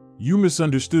 "You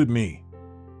misunderstood me.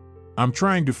 I'm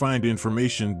trying to find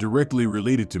information directly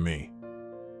related to me.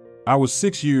 I was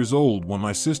 6 years old when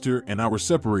my sister and I were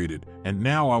separated, and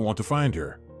now I want to find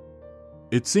her.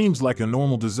 It seems like a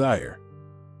normal desire.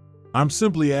 I'm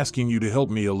simply asking you to help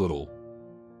me a little."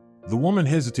 The woman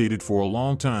hesitated for a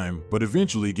long time, but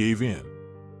eventually gave in.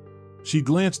 She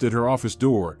glanced at her office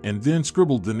door and then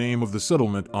scribbled the name of the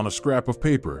settlement on a scrap of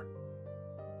paper.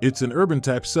 "It's an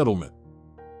urban-type settlement.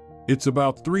 It's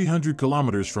about 300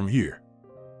 kilometers from here.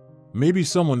 Maybe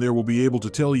someone there will be able to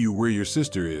tell you where your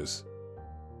sister is."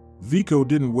 Vico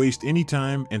didn't waste any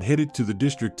time and headed to the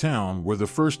district town where the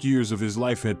first years of his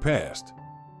life had passed.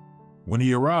 When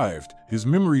he arrived, his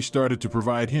memory started to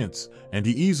provide hints, and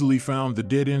he easily found the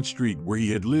dead-end street where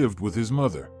he had lived with his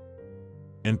mother.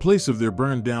 In place of their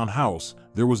burned-down house,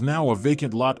 there was now a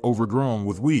vacant lot overgrown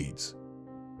with weeds.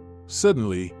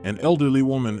 Suddenly, an elderly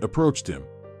woman approached him.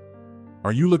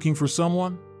 "Are you looking for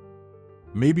someone?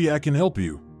 Maybe I can help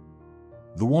you,"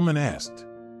 the woman asked.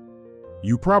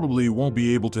 "You probably won't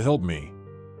be able to help me.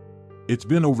 It's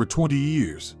been over 20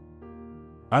 years.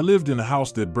 I lived in a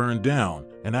house that burned down,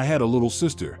 and I had a little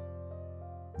sister."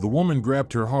 The woman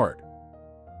grabbed her heart.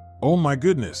 "Oh my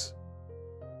goodness.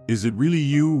 Is it really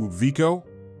you, Vico?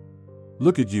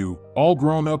 Look at you, all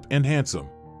grown up and handsome."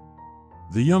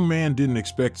 The young man didn't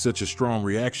expect such a strong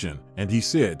reaction, and he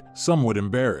said, somewhat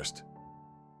embarrassed,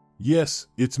 "Yes,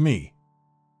 it's me.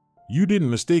 You didn't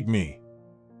mistake me."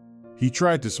 He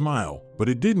tried to smile, but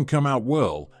it didn't come out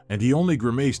well, and he only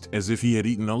grimaced as if he had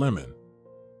eaten a lemon.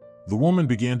 The woman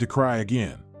began to cry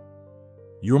again.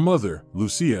 "Your mother,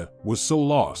 Lucia, was so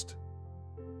lost.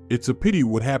 It's a pity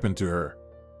what happened to her.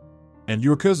 And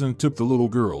your cousin took the little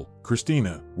girl,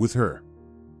 Christina, with her.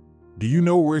 Do you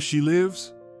know where she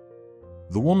lives?"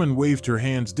 The woman waved her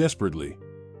hands desperately.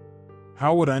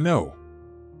 "How would I know?"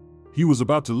 He was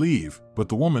about to leave, but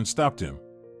the woman stopped him.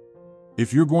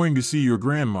 "If you're going to see your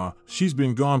grandma, she's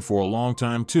been gone for a long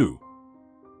time too.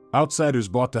 Outsiders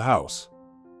bought the house.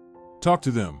 Talk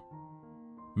to them.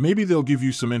 Maybe they'll give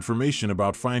you some information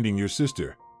about finding your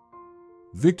sister."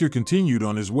 Victor continued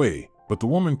on his way, but the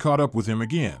woman caught up with him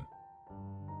again.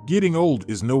 "Getting old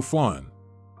is no fun.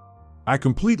 I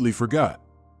completely forgot.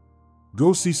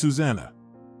 Go see Susanna.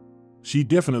 She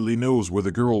definitely knows where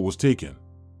the girl was taken."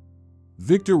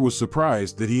 Victor was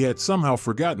surprised that he had somehow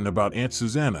forgotten about Aunt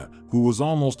Susanna, who was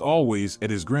almost always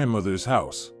at his grandmother's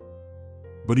house.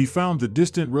 But he found the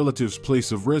distant relative's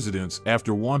place of residence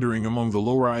after wandering among the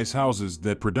low-rise houses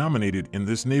that predominated in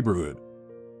this neighborhood.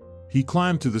 He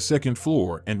climbed to the second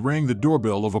floor and rang the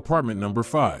doorbell of apartment number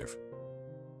 5.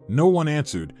 No one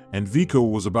answered, and Vico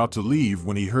was about to leave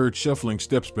when he heard shuffling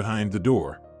steps behind the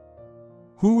door.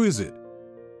 "Who is it?"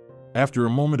 After a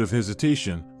moment of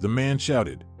hesitation, the man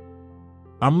shouted,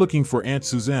 "I'm looking for Aunt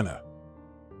Susanna."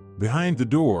 Behind the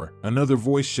door, another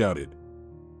voice shouted,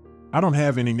 "I don't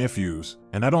have any nephews,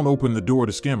 and I don't open the door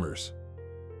to skimmers."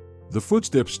 The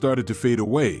footsteps started to fade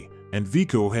away, and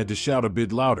Vico had to shout a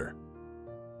bit louder.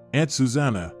 "Aunt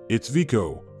Susanna, it's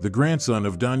Vico, the grandson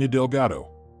of Doña Delgado.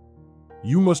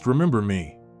 You must remember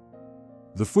me."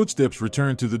 The footsteps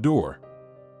returned to the door.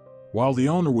 While the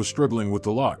owner was struggling with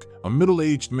the lock, a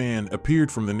middle-aged man appeared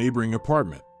from the neighboring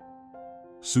apartment.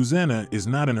 "Susanna is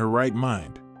not in her right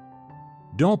mind.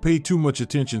 Don't pay too much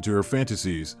attention to her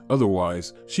fantasies,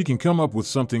 otherwise she can come up with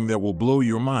something that will blow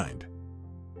your mind."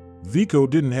 Vico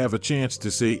didn't have a chance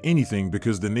to say anything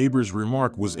because the neighbor's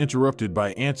remark was interrupted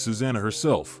by Aunt Susanna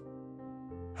herself.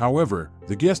 However,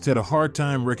 the guest had a hard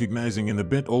time recognizing in the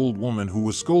bent old woman who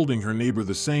was scolding her neighbor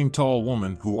the same tall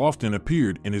woman who often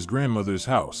appeared in his grandmother's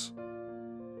house.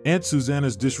 Aunt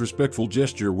Susanna's disrespectful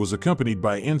gesture was accompanied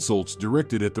by insults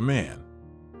directed at the man.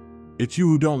 "It's you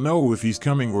who don't know if he's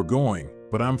coming or going,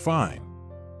 but I'm fine.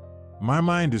 My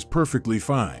mind is perfectly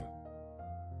fine.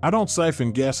 I don't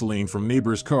siphon gasoline from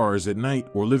neighbors' cars at night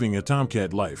or living a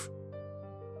tomcat life."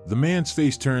 The man's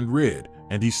face turned red,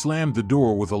 and he slammed the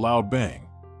door with a loud bang.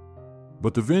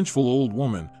 But the vengeful old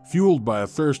woman, fueled by a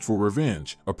thirst for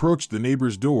revenge, approached the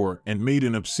neighbor's door and made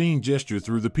an obscene gesture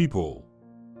through the peephole.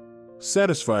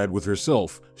 Satisfied with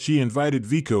herself, she invited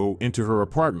Vico into her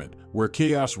apartment, where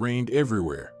chaos reigned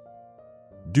everywhere.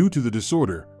 Due to the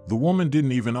disorder, the woman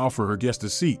didn't even offer her guest a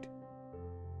seat.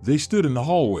 They stood in the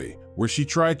hallway, where she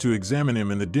tried to examine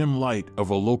him in the dim light of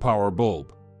a low-power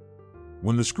bulb.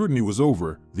 When the scrutiny was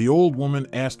over, the old woman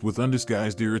asked with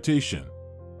undisguised irritation,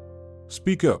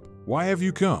 "Speak up, why have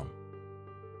you come?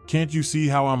 Can't you see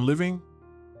how I'm living?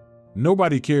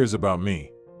 Nobody cares about me."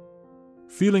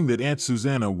 Feeling that Aunt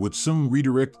Susanna would soon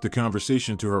redirect the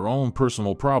conversation to her own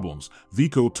personal problems,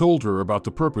 Vico told her about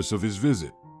the purpose of his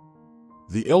visit.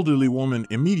 The elderly woman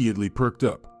immediately perked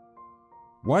up.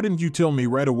 "Why didn't you tell me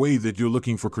right away that you're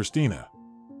looking for Christina?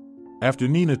 After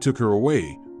Nina took her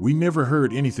away, we never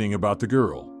heard anything about the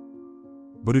girl.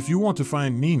 But if you want to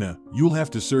find Nina, you'll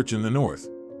have to search in the north.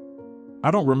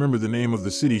 I don't remember the name of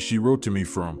the city she wrote to me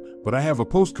from, but I have a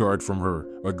postcard from her,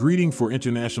 a greeting for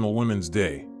International Women's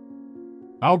Day.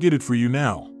 I'll get it for you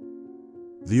now."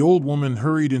 The old woman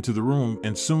hurried into the room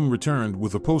and soon returned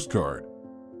with a postcard.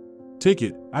 "Take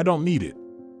it, I don't need it.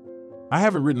 I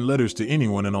haven't written letters to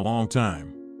anyone in a long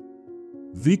time."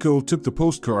 Vico took the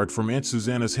postcard from Aunt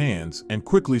Susanna's hands and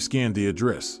quickly scanned the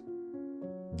address.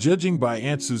 Judging by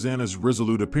Aunt Susanna's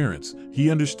resolute appearance,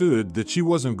 he understood that she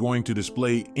wasn't going to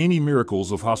display any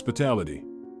miracles of hospitality.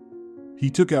 He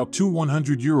took out two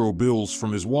 €100 bills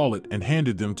from his wallet and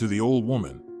handed them to the old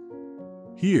woman.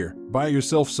 Here, buy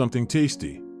yourself something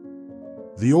tasty."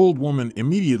 The old woman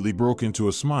immediately broke into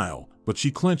a smile, but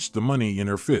she clenched the money in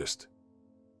her fist.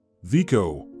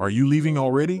 "Vico, are you leaving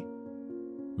already?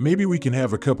 Maybe we can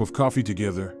have a cup of coffee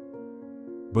together."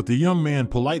 But the young man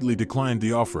politely declined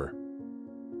the offer.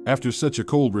 After such a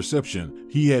cold reception,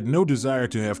 he had no desire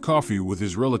to have coffee with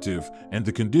his relative, and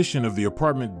the condition of the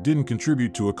apartment didn't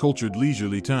contribute to a cultured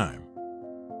leisurely time.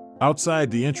 Outside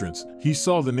the entrance, he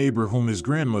saw the neighbor whom his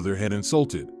grandmother had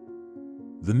insulted.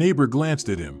 The neighbor glanced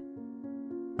at him.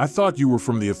 "I thought you were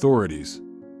from the authorities.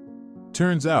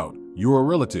 Turns out, you're a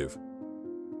relative.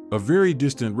 A very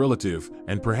distant relative,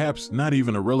 and perhaps not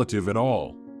even a relative at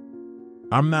all."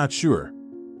 "I'm not sure."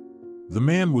 The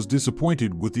man was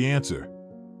disappointed with the answer.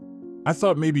 "I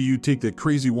thought maybe you'd take that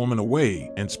crazy woman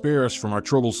away and spare us from our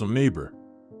troublesome neighbor.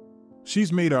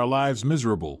 She's made our lives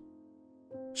miserable.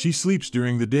 She sleeps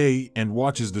during the day and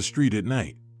watches the street at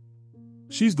night.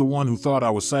 She's the one who thought I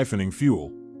was siphoning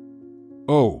fuel.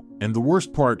 Oh, and the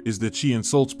worst part is that she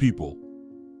insults people."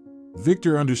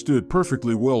 Victor understood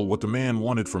perfectly well what the man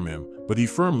wanted from him, but he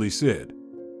firmly said,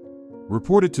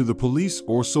 "Report it to the police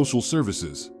or social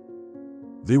services.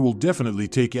 They will definitely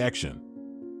take action."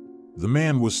 The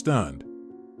man was stunned.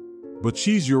 "But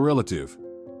she's your relative.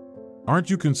 Aren't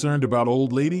you concerned about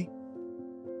old lady?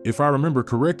 If I remember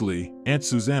correctly, Aunt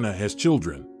Susanna has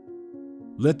children.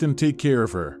 Let them take care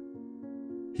of her."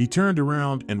 He turned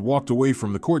around and walked away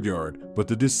from the courtyard, but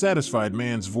the dissatisfied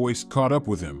man's voice caught up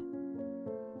with him.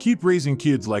 "Keep raising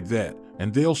kids like that,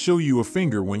 and they'll show you a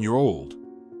finger when you're old."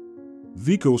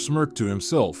 Vico smirked to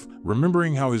himself,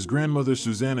 remembering how his grandmother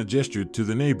Susanna gestured to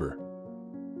the neighbor.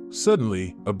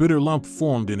 Suddenly, a bitter lump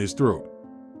formed in his throat.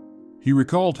 He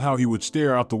recalled how he would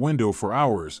stare out the window for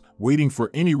hours, waiting for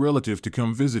any relative to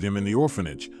come visit him in the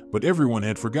orphanage, but everyone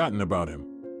had forgotten about him.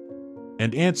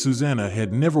 And Aunt Susanna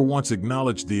had never once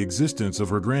acknowledged the existence of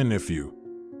her grandnephew.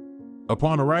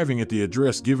 Upon arriving at the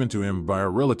address given to him by a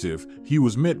relative, he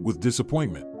was met with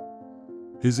disappointment.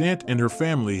 His aunt and her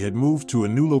family had moved to a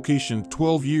new location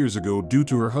 12 years ago due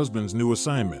to her husband's new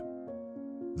assignment.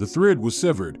 The thread was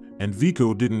severed, and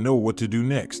Vico didn't know what to do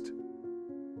next.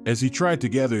 As he tried to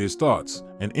gather his thoughts,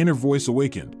 an inner voice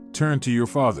awakened. "Turn to your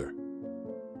father.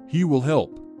 He will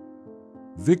help."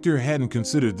 Victor hadn't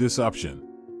considered this option.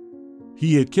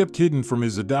 He had kept hidden from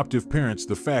his adoptive parents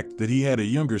the fact that he had a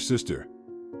younger sister.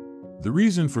 The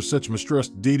reason for such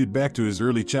mistrust dated back to his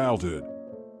early childhood.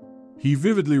 He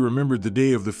vividly remembered the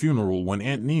day of the funeral when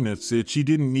Aunt Nina said she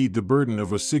didn't need the burden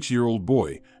of a 6-year-old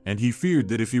boy, and he feared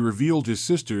that if he revealed his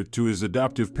sister to his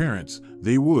adoptive parents,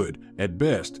 they would, at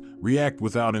best, react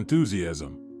without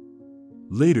enthusiasm.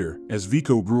 Later, as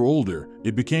Vico grew older,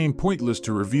 it became pointless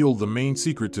to reveal the main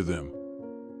secret to them.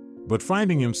 But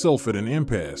finding himself at an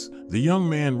impasse, the young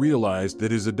man realized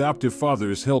that his adoptive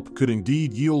father's help could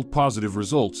indeed yield positive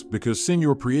results because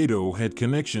Senor Prieto had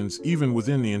connections even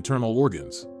within the internal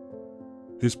organs.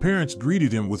 His parents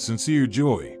greeted him with sincere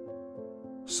joy.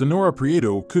 Senora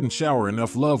Prieto couldn't shower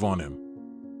enough love on him.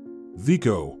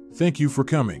 "Vico, thank you for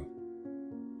coming.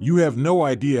 You have no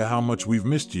idea how much we've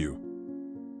missed you."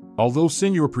 Although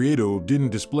Senor Prieto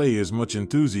didn't display as much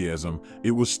enthusiasm,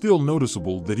 it was still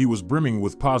noticeable that he was brimming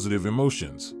with positive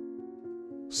emotions.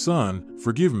 "Son,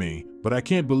 forgive me, but I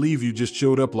can't believe you just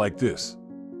showed up like this.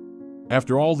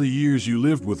 After all the years you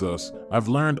lived with us, I've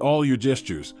learned all your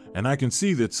gestures, and I can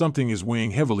see that something is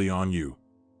weighing heavily on you.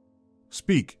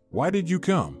 Speak, why did you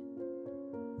come?"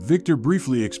 Victor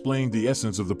briefly explained the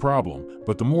essence of the problem,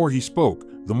 but the more he spoke,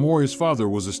 the more his father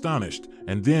was astonished,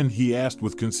 and then he asked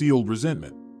with concealed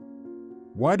resentment,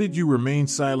 "Why did you remain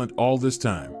silent all this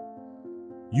time?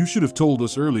 You should have told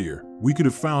us earlier. We could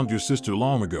have found your sister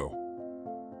long ago.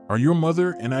 Are your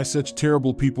mother and I such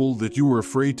terrible people that you were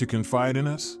afraid to confide in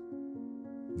us?"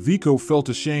 Vico felt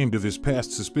ashamed of his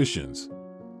past suspicions.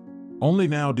 Only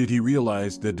now did he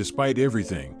realize that despite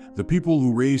everything, the people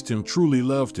who raised him truly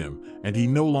loved him, and he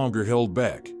no longer held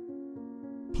back.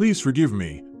 "Please forgive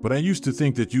me, but I used to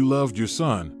think that you loved your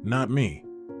son, not me."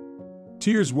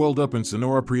 Tears welled up in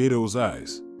Senora Prieto's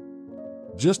eyes.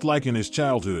 Just like in his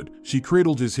childhood, she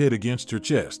cradled his head against her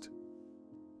chest.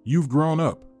 "You've grown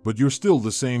up, but you're still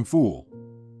the same fool.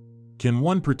 Can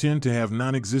one pretend to have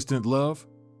non-existent love?"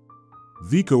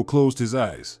 Vico closed his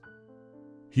eyes.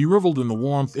 He reveled in the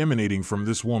warmth emanating from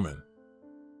this woman.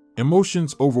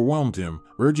 Emotions overwhelmed him,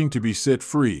 urging to be set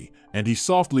free, and he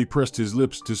softly pressed his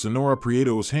lips to Senora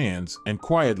Prieto's hands and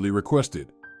quietly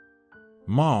requested,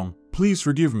 "Mom, please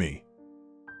forgive me.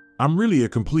 I'm really a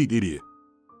complete idiot."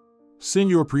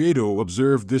 Senor Prieto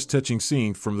observed this touching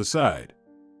scene from the side.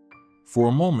 For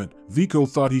a moment, Vico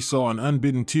thought he saw an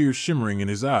unbidden tear shimmering in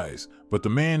his eyes, but the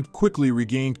man quickly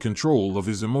regained control of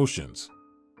his emotions.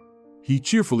 He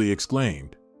cheerfully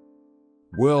exclaimed,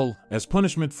 "Well, as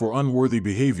punishment for unworthy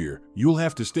behavior, you'll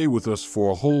have to stay with us for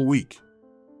a whole week."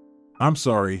 "I'm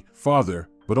sorry, Father,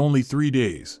 but only 3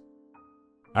 days.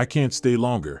 I can't stay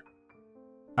longer.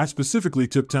 I specifically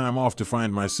took time off to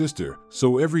find my sister,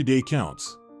 so every day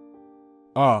counts."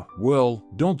 "Ah, well,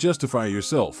 don't justify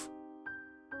yourself.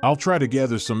 I'll try to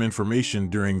gather some information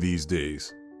during these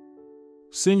days."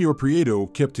 Senor Prieto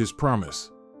kept his promise.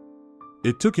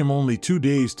 It took him only 2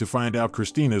 days to find out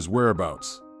Christina's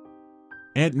whereabouts.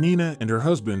 Aunt Nina and her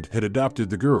husband had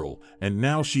adopted the girl, and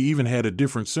now she even had a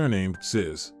different surname,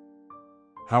 Sis.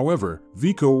 However,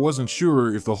 Vico wasn't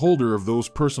sure if the holder of those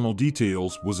personal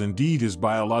details was indeed his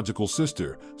biological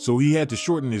sister, so he had to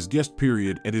shorten his guest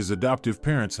period at his adoptive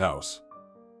parents' house.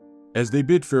 As they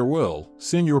bid farewell,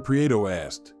 Senor Prieto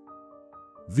asked,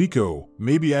 "Vico,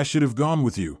 maybe I should have gone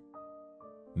with you."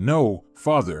 "No,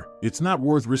 Father, it's not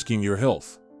worth risking your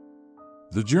health.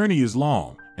 The journey is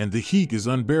long, and the heat is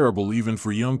unbearable even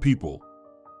for young people.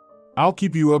 I'll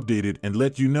keep you updated and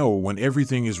let you know when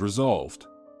everything is resolved."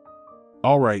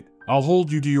 "All right, I'll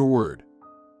hold you to your word."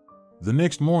 The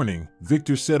next morning,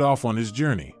 Victor set off on his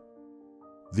journey.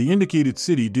 The indicated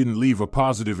city didn't leave a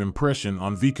positive impression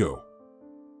on Vico.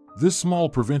 This small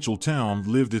provincial town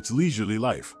lived its leisurely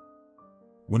life.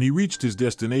 When he reached his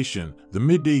destination, the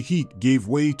midday heat gave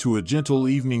way to a gentle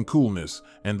evening coolness,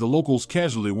 and the locals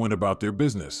casually went about their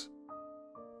business.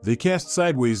 They cast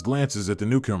sideways glances at the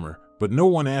newcomer, but no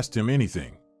one asked him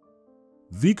anything.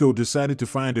 Vico decided to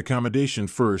find accommodation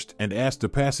first and asked a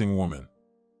passing woman,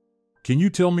 "Can you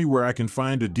tell me where I can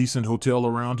find a decent hotel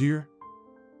around here?"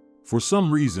 For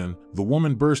some reason, the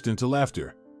woman burst into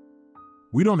laughter.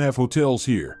 "We don't have hotels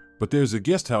here, but there's a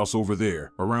guest house over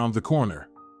there, around the corner."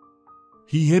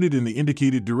 He headed in the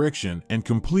indicated direction and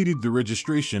completed the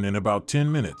registration in about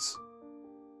 10 minutes.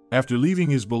 After leaving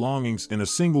his belongings in a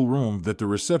single room that the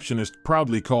receptionist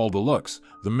proudly called a luxe,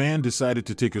 the man decided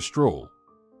to take a stroll.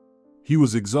 He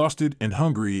was exhausted and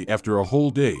hungry after a whole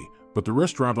day, but the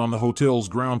restaurant on the hotel's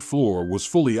ground floor was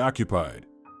fully occupied.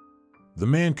 The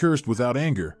man cursed without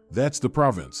anger. That's the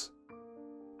province.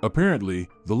 Apparently,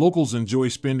 the locals enjoy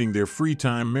spending their free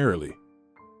time merrily.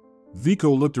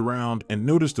 Vico looked around and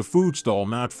noticed a food stall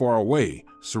not far away,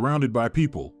 surrounded by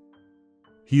people.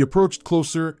 He approached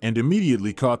closer and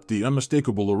immediately caught the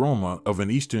unmistakable aroma of an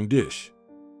Eastern dish.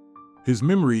 His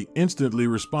memory instantly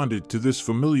responded to this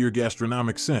familiar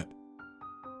gastronomic scent.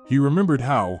 He remembered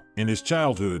how, in his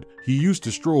childhood, he used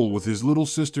to stroll with his little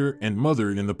sister and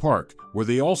mother in the park, where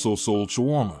they also sold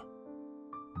shawarma.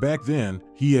 Back then,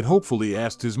 he had hopefully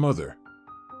asked his mother,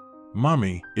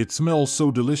 "Mommy, it smells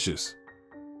so delicious.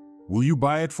 Will you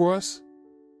buy it for us?"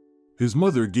 His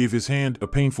mother gave his hand a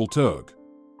painful tug.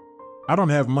 "I don't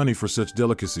have money for such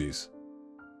delicacies.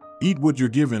 Eat what you're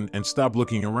given and stop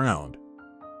looking around."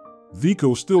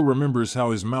 Vico still remembers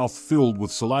how his mouth filled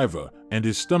with saliva and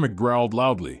his stomach growled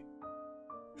loudly.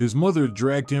 His mother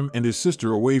dragged him and his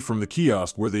sister away from the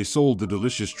kiosk where they sold the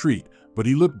delicious treat, but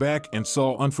he looked back and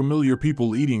saw unfamiliar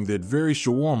people eating that very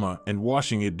shawarma and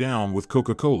washing it down with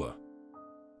Coca-Cola.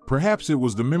 Perhaps it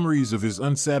was the memories of his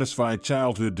unsatisfied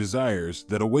childhood desires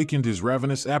that awakened his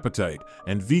ravenous appetite,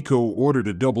 and Vico ordered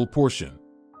a double portion.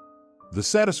 The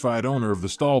satisfied owner of the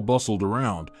stall bustled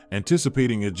around,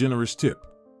 anticipating a generous tip.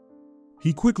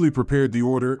 He quickly prepared the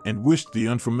order and wished the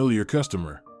unfamiliar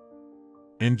customer,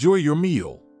 "Enjoy your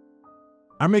meal.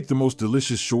 I make the most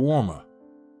delicious shawarma.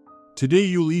 Today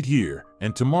you'll eat here,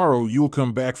 and tomorrow you'll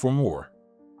come back for more."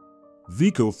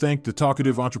 Vico thanked the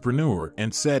talkative entrepreneur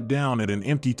and sat down at an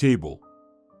empty table.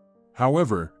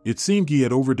 However, it seemed he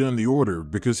had overdone the order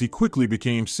because he quickly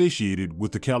became satiated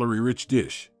with the calorie-rich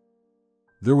dish.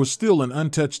 There was still an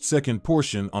untouched second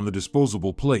portion on the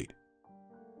disposable plate.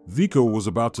 Vico was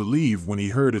about to leave when he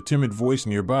heard a timid voice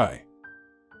nearby.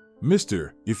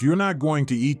 "Mister, if you're not going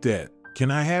to eat that,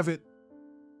 can I have it?"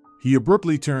 He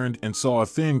abruptly turned and saw a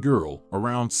thin girl,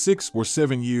 around 6 or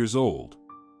 7 years old.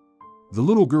 The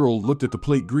little girl looked at the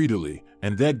plate greedily,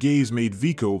 and that gaze made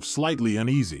Vico slightly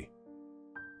uneasy.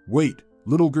 "Wait,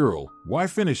 little girl, why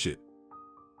finish it?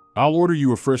 I'll order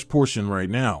you a fresh portion right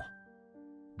now.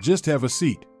 Just have a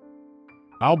seat.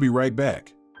 I'll be right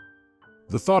back."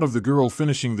 The thought of the girl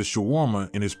finishing the shawarma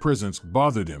in his presence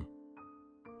bothered him.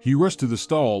 He rushed to the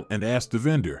stall and asked the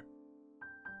vendor,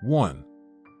 "One?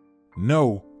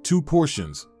 No, 2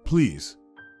 portions, please.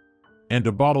 And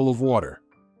a bottle of water."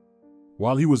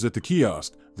 While he was at the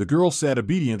kiosk, the girl sat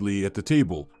obediently at the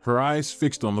table, her eyes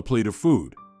fixed on the plate of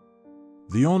food.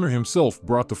 The owner himself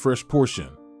brought the fresh portion.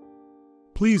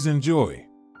 Please enjoy.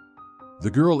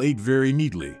 The girl ate very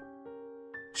neatly.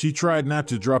 She tried not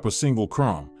to drop a single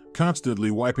crumb,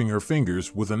 constantly wiping her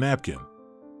fingers with a napkin.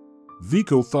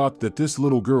 Vico thought that this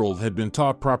little girl had been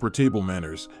taught proper table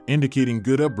manners, indicating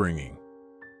good upbringing.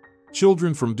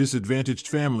 Children from disadvantaged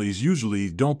families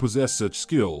usually don't possess such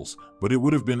skills, but it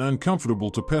would have been uncomfortable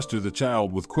to pester the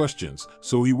child with questions,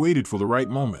 so he waited for the right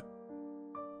moment.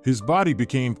 His body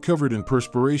became covered in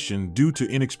perspiration due to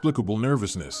inexplicable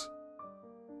nervousness.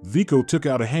 Vico took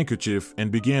out a handkerchief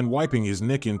and began wiping his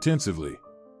neck intensively.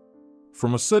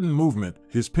 From a sudden movement,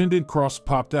 his pendant cross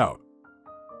popped out.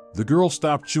 The girl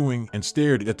stopped chewing and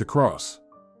stared at the cross.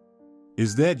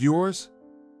 "Is that yours?"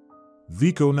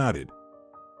 Vico nodded.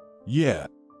 "Yeah.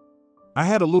 I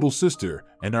had a little sister,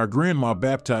 and our grandma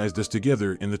baptized us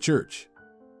together in the church.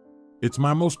 It's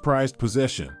my most prized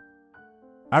possession.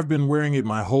 I've been wearing it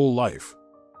my whole life.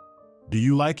 Do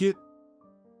you like it?"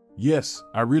 "Yes,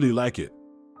 I really like it."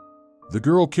 The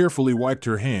girl carefully wiped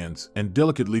her hands and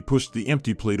delicately pushed the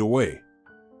empty plate away.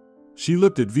 She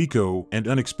looked at Vico and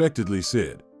unexpectedly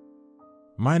said,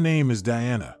 "My name is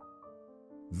Diana."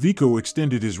 Vico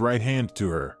extended his right hand to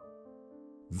her.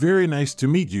 "Very nice to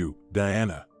meet you,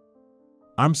 Diana.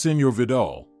 I'm Senor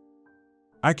Vidal.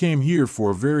 I came here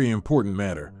for a very important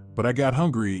matter, but I got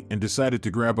hungry and decided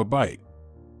to grab a bite.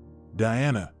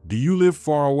 Diana, do you live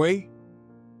far away?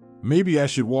 Maybe I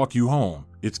should walk you home.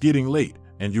 It's getting late,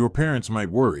 and your parents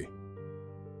might worry."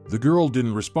 The girl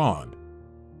didn't respond.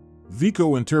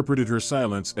 Vico interpreted her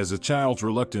silence as a child's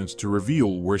reluctance to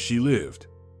reveal where she lived.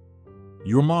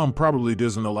 "Your mom probably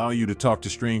doesn't allow you to talk to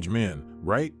strange men,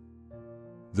 right?"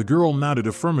 The girl nodded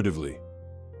affirmatively.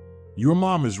 "Your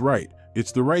mom is right.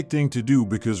 It's the right thing to do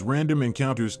because random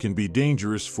encounters can be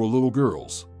dangerous for little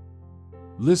girls.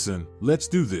 Listen, let's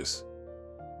do this.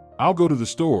 I'll go to the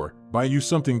store, buy you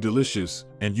something delicious,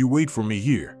 and you wait for me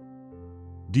here.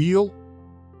 Deal?"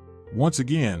 Once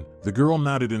again, the girl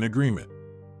nodded in agreement.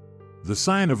 The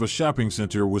sign of a shopping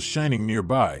center was shining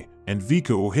nearby, and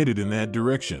Vico headed in that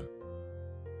direction.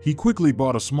 He quickly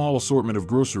bought a small assortment of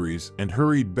groceries and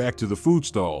hurried back to the food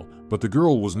stall, but the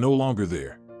girl was no longer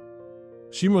there.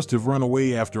 She must have run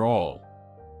away after all.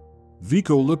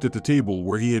 Vico looked at the table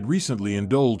where he had recently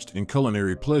indulged in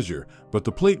culinary pleasure, but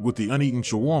the plate with the uneaten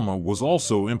shawarma was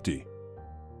also empty.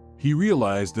 He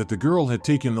realized that the girl had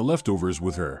taken the leftovers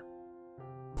with her.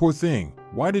 Poor thing,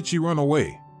 why did she run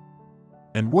away?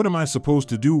 And what am I supposed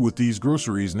to do with these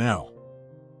groceries now?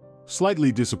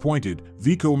 Slightly disappointed,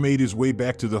 Vico made his way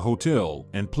back to the hotel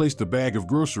and placed a bag of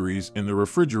groceries in the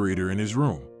refrigerator in his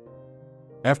room.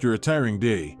 After a tiring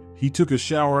day, he took a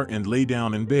shower and lay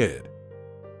down in bed.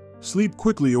 Sleep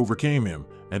quickly overcame him,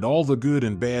 and all the good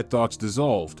and bad thoughts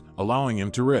dissolved, allowing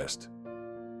him to rest.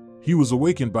 He was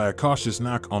awakened by a cautious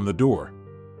knock on the door.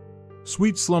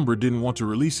 Sweet slumber didn't want to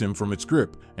release him from its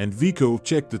grip, and Vico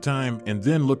checked the time and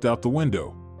then looked out the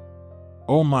window.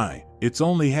 "Oh my, it's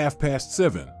only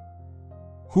 7:30.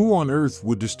 Who on earth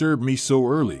would disturb me so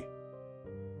early?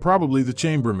 Probably the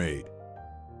chambermaid."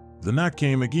 The knock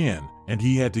came again, and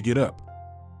he had to get up.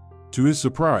 To his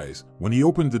surprise, when he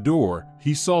opened the door,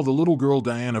 he saw the little girl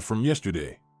Diana from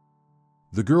yesterday.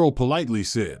 The girl politely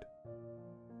said,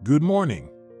 "Good morning.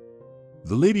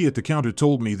 The lady at the counter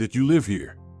told me that you live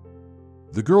here."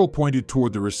 The girl pointed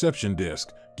toward the reception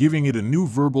desk, giving it a new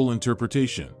verbal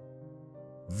interpretation.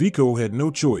 Vico had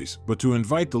no choice but to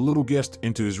invite the little guest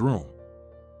into his room.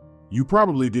 "You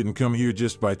probably didn't come here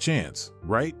just by chance,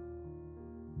 right?"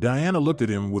 Diana looked at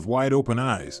him with wide open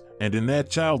eyes, and in that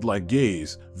childlike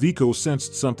gaze, Vico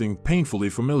sensed something painfully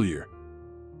familiar.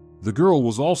 The girl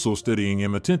was also studying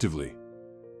him attentively.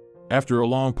 After a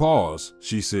long pause,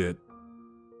 she said,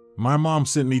 "My mom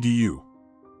sent me to you.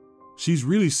 She's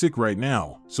really sick right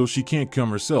now, so she can't come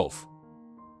herself."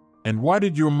 "And why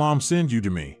did your mom send you to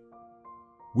me?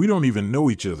 We don't even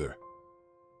know each other."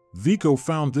 Vico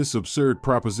found this absurd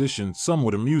proposition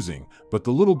somewhat amusing, but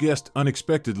the little guest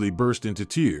unexpectedly burst into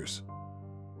tears.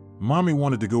 Mommy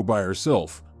wanted to go by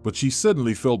herself, but she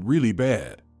suddenly felt really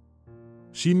bad.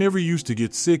 She never used to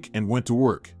get sick and went to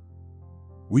work.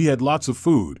 We had lots of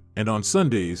food, and on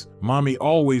Sundays, Mommy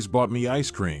always bought me ice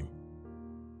cream.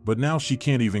 But now she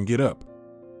can't even get up.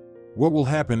 What will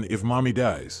happen if Mommy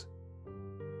dies?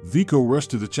 Vico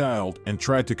rushed to the child and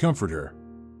tried to comfort her.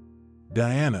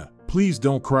 "Diana, please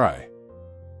don't cry.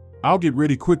 I'll get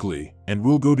ready quickly, and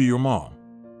we'll go to your mom.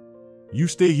 You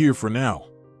stay here for now."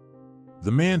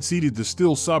 The man seated the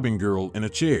still sobbing girl in a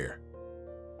chair.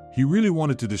 He really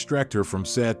wanted to distract her from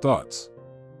sad thoughts.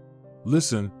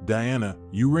 "Listen, Diana,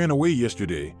 you ran away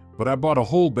yesterday, but I bought a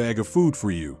whole bag of food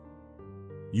for you.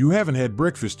 You haven't had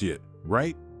breakfast yet,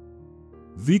 right?"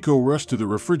 Vico rushed to the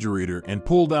refrigerator and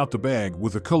pulled out the bag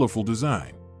with a colorful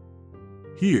design.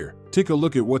 "Here, take a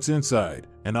look at what's inside,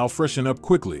 and I'll freshen up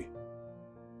quickly."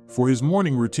 For his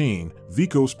morning routine,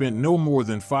 Vico spent no more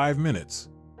than 5 minutes.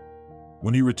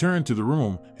 When he returned to the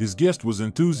room, his guest was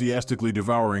enthusiastically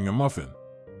devouring a muffin.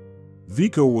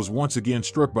 Vico was once again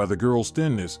struck by the girl's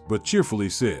thinness, but cheerfully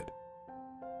said,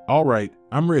 "All right,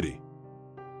 I'm ready.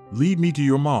 Lead me to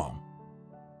your mom."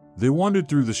 They wandered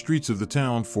through the streets of the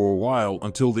town for a while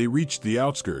until they reached the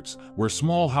outskirts, where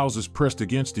small houses pressed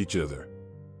against each other.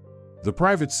 The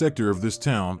private sector of this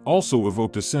town also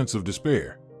evoked a sense of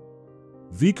despair.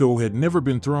 Vico had never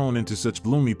been thrown into such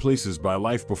gloomy places by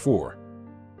life before.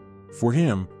 For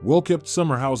him, well-kept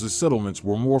summer houses settlements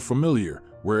were more familiar,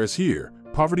 whereas here,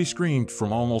 poverty screamed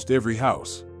from almost every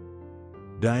house.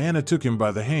 Diana took him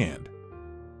by the hand.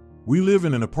 "We live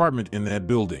in an apartment in that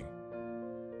building."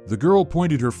 The girl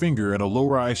pointed her finger at a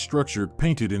low-rise structure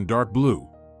painted in dark blue.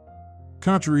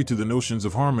 Contrary to the notions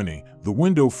of harmony, the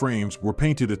window frames were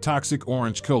painted a toxic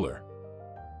orange color.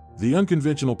 The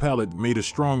unconventional palette made a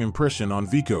strong impression on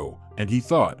Vico, and he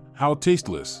thought, how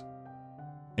tasteless.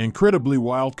 Incredibly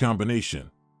wild combination.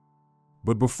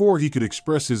 But before he could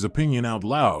express his opinion out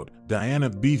loud, Diana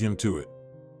beat him to it.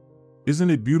 "Isn't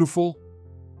it beautiful?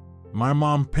 My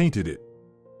mom painted it.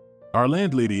 Our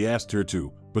landlady asked her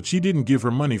to, but she didn't give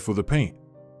her money for the paint.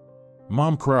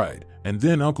 Mom cried, and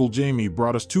then Uncle Jamie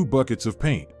brought us 2 buckets of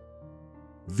paint."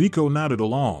 Vico nodded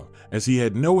along, as he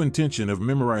had no intention of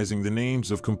memorizing the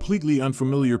names of completely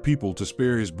unfamiliar people to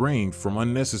spare his brain from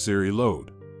unnecessary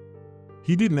load.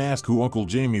 He didn't ask who Uncle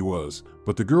Jamie was,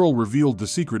 but the girl revealed the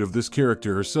secret of this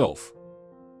character herself.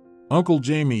 "Uncle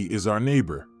Jamie is our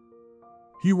neighbor.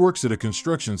 He works at a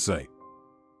construction site.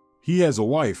 He has a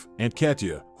wife, Aunt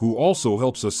Katya, who also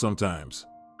helps us sometimes.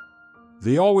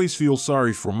 They always feel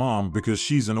sorry for Mom because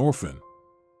she's an orphan.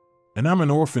 And I'm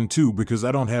an orphan too because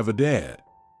I don't have a dad."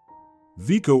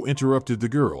 Vico interrupted the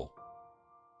girl.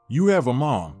 "You have a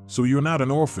mom, so you're not an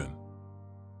orphan."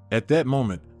 At that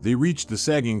moment, they reached the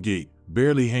sagging gate,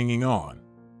 barely hanging on.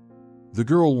 The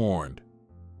girl warned,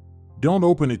 "Don't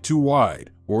open it too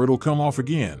wide, or it'll come off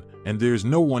again, and there's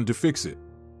no one to fix it."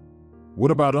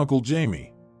 "What about Uncle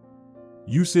Jamie?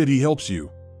 You said he helps you."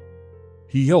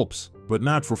 "He helps, but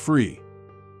not for free.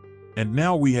 And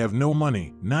now we have no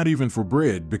money, not even for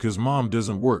bread, because Mom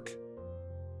doesn't work."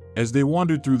 As they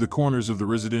wandered through the corners of the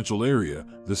residential area,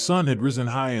 the sun had risen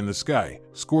high in the sky,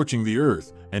 scorching the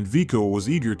earth, and Vico was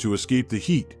eager to escape the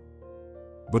heat.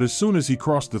 But as soon as he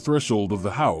crossed the threshold of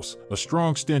the house, a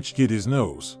strong stench hit his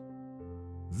nose.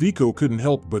 Vico couldn't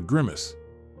help but grimace.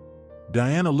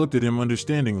 Diana looked at him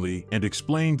understandingly and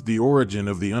explained the origin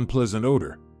of the unpleasant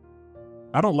odor.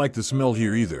 "I don't like the smell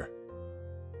here either.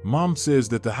 Mom says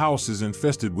that the house is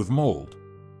infested with mold.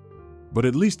 But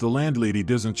at least the landlady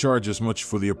doesn't charge us much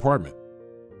for the apartment."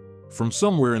 From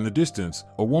somewhere in the distance,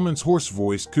 a woman's hoarse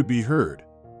voice could be heard.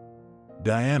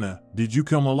 "Diana, did you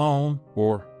come alone,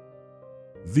 or?"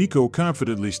 Vico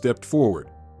confidently stepped forward.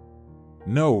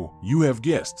 "No, you have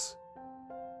guests."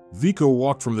 Vico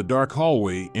walked from the dark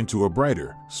hallway into a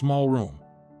brighter, small room.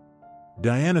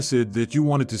 "Diana said that you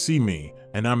wanted to see me,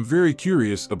 and I'm very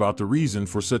curious about the reason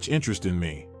for such interest in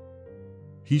me."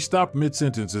 He stopped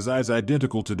mid-sentence as eyes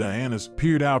identical to Diana's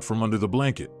peered out from under the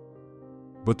blanket.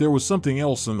 But there was something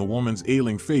else in the woman's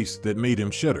ailing face that made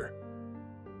him shudder.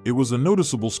 It was a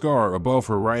noticeable scar above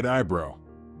her right eyebrow.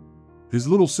 His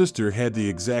little sister had the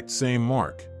exact same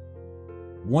mark.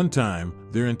 One time,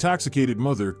 their intoxicated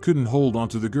mother couldn't hold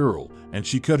onto the girl, and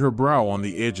she cut her brow on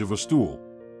the edge of a stool.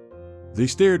 They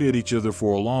stared at each other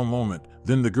for a long moment,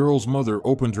 then the girl's mother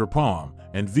opened her palm,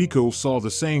 and Vico saw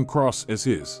the same cross as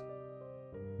his.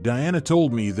 "Diana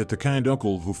told me that the kind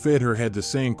uncle who fed her had the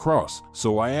same cross,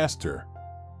 so I asked her."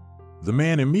 The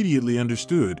man immediately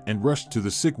understood and rushed to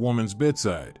the sick woman's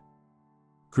bedside.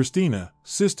 "Christina,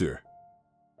 sister.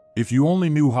 If you only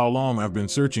knew how long I've been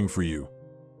searching for you."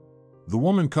 The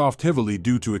woman coughed heavily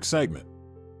due to excitement.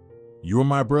 "You're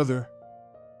my brother?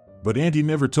 But Auntie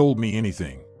never told me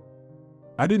anything.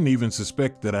 I didn't even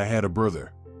suspect that I had a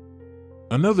brother."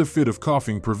 Another fit of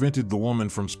coughing prevented the woman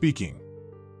from speaking.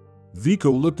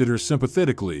 Vico looked at her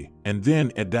sympathetically, and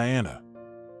then at Diana.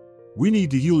 "We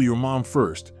need to heal your mom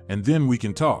first, and then we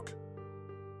can talk.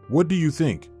 What do you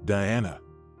think, Diana?"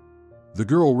 The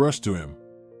girl rushed to him.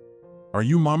 "Are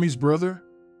you Mommy's brother?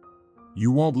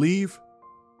 You won't leave?"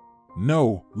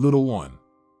 "No, little one.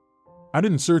 I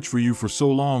didn't search for you for so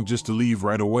long just to leave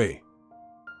right away.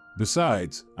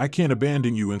 Besides, I can't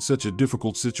abandon you in such a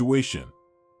difficult situation.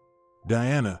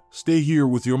 Diana, stay here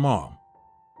with your mom.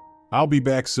 I'll be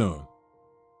back soon."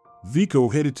 Vico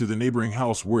headed to the neighboring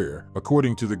house where,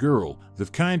 according to the girl, the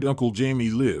kind Uncle Jamie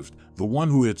lived, the one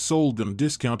who had sold them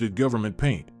discounted government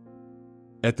paint.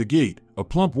 At the gate, a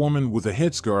plump woman with a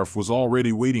headscarf was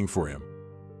already waiting for him.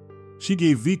 She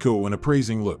gave Vico an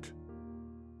appraising look.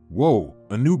 "Whoa,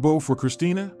 a new beau for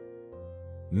Christina?"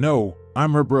 "No,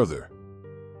 I'm her brother."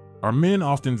 "Are men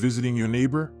often visiting your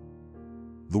neighbor?"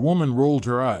 The woman rolled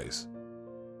her eyes.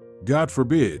 "God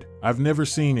forbid, I've never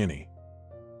seen any."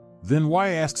 "Then why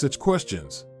ask such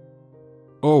questions?"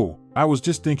 "Oh, I was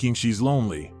just thinking she's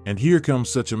lonely, and here comes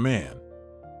such a man."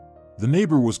 The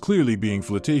neighbor was clearly being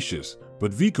flirtatious,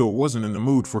 but Vico wasn't in the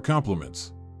mood for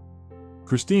compliments.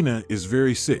 "Christina is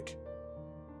very sick.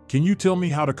 Can you tell me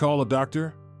how to call a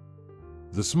doctor?"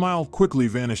 The smile quickly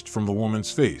vanished from the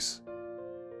woman's face.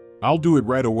 "I'll do it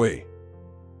right away."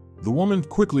 The woman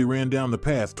quickly ran down the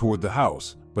path toward the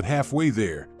house, but halfway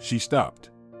there, she stopped.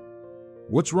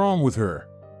 "What's wrong with her?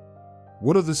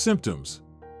 What are the symptoms?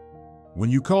 When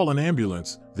you call an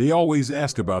ambulance, they always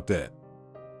ask about that.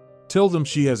 Tell them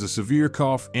she has a severe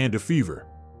cough and a fever."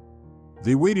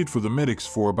 They waited for the medics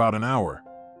for about an hour.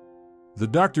 The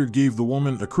doctor gave the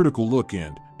woman a critical look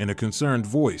and, in a concerned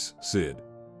voice, said,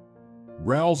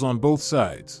 "Rowels on both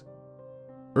sides.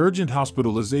 Urgent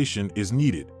hospitalization is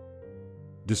needed."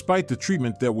 Despite the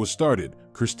treatment that was started,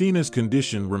 Christina's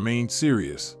condition remained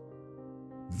serious.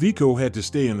 Vico had to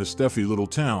stay in the stuffy little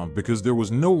town because there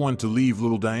was no one to leave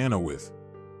little Diana with.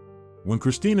 When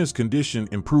Christina's condition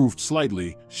improved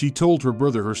slightly, she told her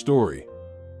brother her story.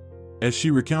 As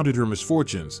she recounted her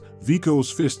misfortunes,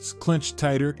 Vico's fists clenched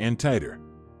tighter and tighter.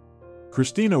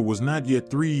 Christina was not yet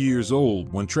 3 years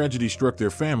old when tragedy struck their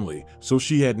family, so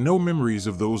she had no memories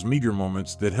of those meager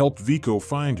moments that helped Vico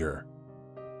find her.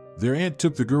 Their aunt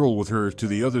took the girl with her to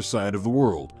the other side of the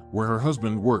world, where her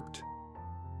husband worked.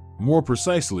 More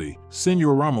precisely,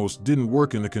 Senor Ramos didn't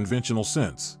work in the conventional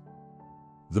sense.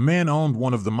 The man owned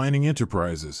one of the mining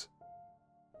enterprises.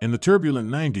 In the turbulent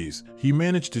 90s, he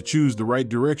managed to choose the right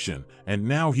direction, and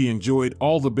now he enjoyed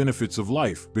all the benefits of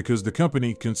life because the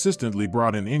company consistently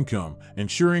brought in income,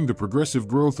 ensuring the progressive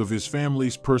growth of his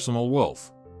family's personal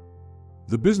wealth.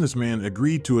 The businessman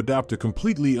agreed to adopt a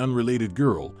completely unrelated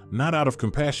girl, not out of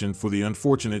compassion for the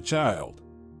unfortunate child.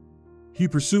 He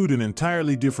pursued an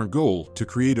entirely different goal: to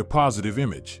create a positive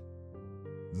image.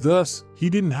 Thus, he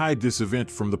didn't hide this event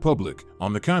from the public.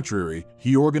 On the contrary,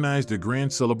 he organized a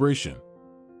grand celebration.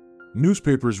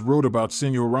 Newspapers wrote about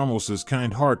Senor Ramos's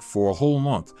kind heart for a whole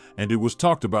month, and it was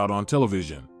talked about on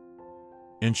television.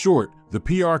 In short, the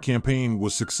PR campaign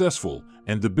was successful,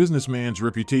 and the businessman's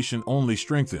reputation only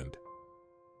strengthened.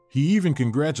 He even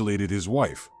congratulated his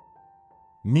wife.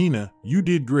 "Nina, you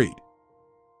did great.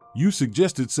 You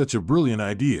suggested such a brilliant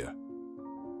idea.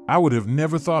 I would have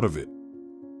never thought of it.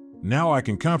 Now I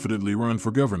can confidently run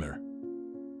for governor."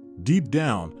 Deep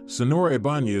down, Senor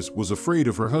Ibanez was afraid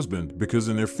of her husband because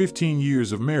in their 15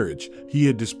 years of marriage, he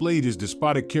had displayed his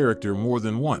despotic character more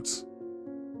than once.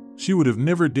 She would have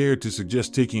never dared to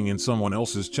suggest taking in someone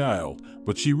else's child,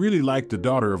 but she really liked the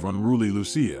daughter of unruly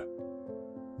Lucia.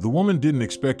 The woman didn't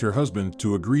expect her husband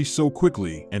to agree so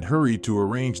quickly and hurried to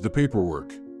arrange the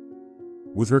paperwork.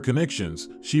 With her connections,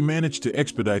 she managed to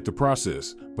expedite the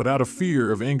process, but out of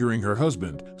fear of angering her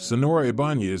husband, Senor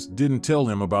Ibanez didn't tell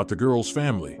him about the girl's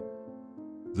family.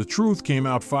 The truth came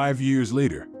out 5 years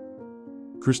later.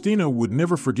 Christina would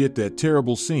never forget that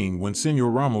terrible scene when Senor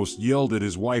Ramos yelled at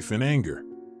his wife in anger.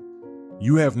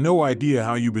 "You have no idea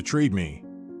how you betrayed me.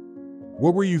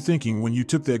 What were you thinking when you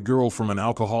took that girl from an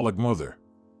alcoholic mother?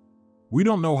 We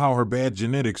don't know how her bad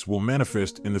genetics will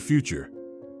manifest in the future."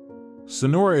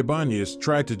 Senor Ibanez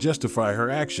tried to justify her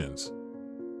actions.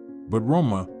 "But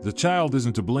Roma, the child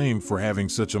isn't to blame for having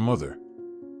such a mother."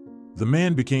 The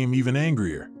man became even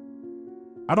angrier.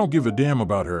 "I don't give a damn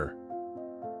about her.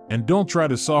 And don't try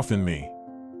to soften me.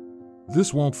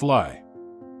 This won't fly.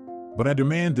 But I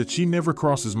demand that she never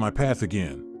crosses my path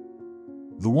again."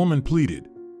 The woman pleaded.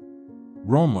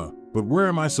 "Roma, but where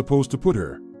am I supposed to put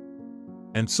her?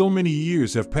 And so many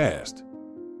years have passed.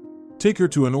 Take her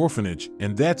to an orphanage,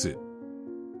 and that's it.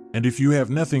 And if you have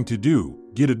nothing to do,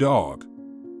 get a dog.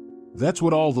 That's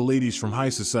what all the ladies from high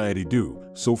society do,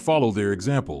 so follow their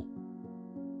example."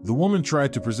 The woman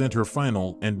tried to present her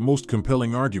final and most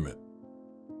compelling argument.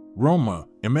 "Roma,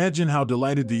 imagine how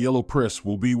delighted the yellow press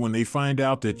will be when they find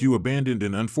out that you abandoned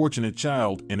an unfortunate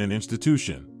child in an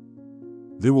institution.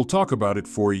 They will talk about it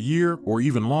for a year or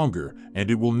even longer, and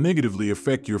it will negatively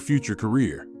affect your future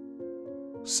career."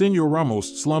 Senor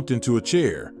Ramos slumped into a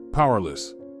chair,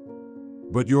 powerless.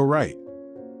 "But you're right.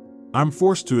 I'm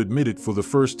forced to admit it for the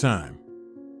first time.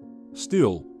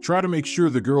 Still, try to make sure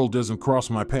the girl doesn't cross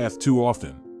my path too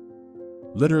often.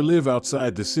 Let her live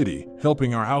outside the city,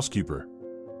 helping our housekeeper.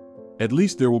 At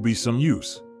least there will be some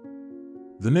use."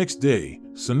 The next day,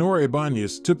 Senor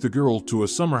Ibanez took the girl to a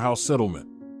summer house settlement.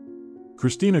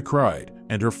 Christina cried,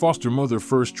 and her foster mother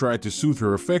first tried to soothe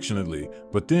her affectionately,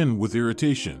 but then with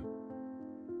irritation.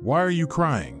 "Why are you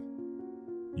crying?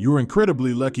 You're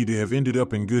incredibly lucky to have ended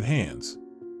up in good hands.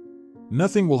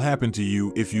 Nothing will happen to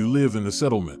you if you live in the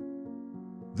settlement.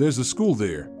 There's a school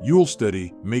there, you'll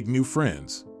study, make new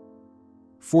friends."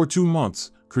 For 2 months,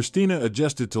 Christina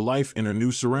adjusted to life in her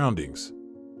new surroundings.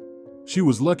 She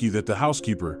was lucky that the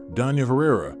housekeeper, Doña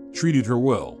Herrera, treated her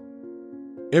well.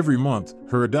 Every month,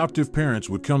 her adoptive parents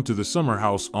would come to the summer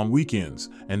house on weekends,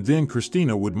 and then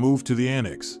Christina would move to the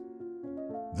annex.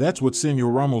 That's what Senor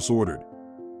Ramos ordered.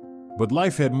 But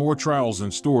life had more trials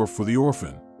in store for the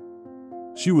orphan.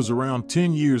 She was around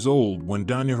 10 years old when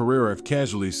Doña Herrera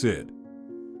casually said,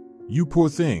 "You poor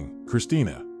thing,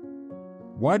 Christina.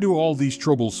 Why do all these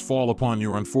troubles fall upon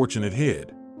your unfortunate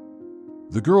head?"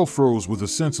 The girl froze with a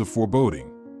sense of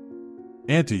foreboding.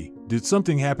 "Auntie, did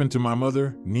something happen to my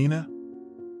mother, Nina?"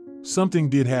 "Something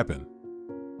did happen.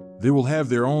 They will have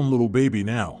their own little baby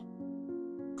now."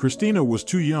 Christina was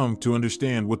too young to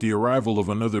understand what the arrival of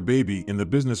another baby in the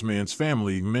businessman's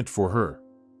family meant for her.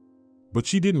 But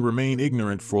she didn't remain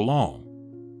ignorant for long.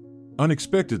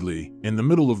 Unexpectedly, in the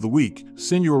middle of the week,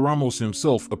 Senor Ramos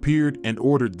himself appeared and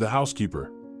ordered the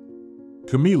housekeeper,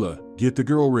 "Camila, get the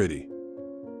girl ready.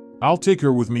 I'll take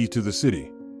her with me to the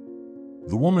city."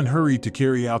 The woman hurried to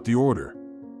carry out the order.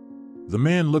 The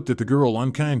man looked at the girl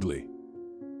unkindly.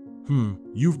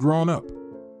 You've grown up.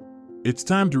 It's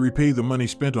time to repay the money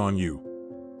spent on you.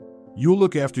 You'll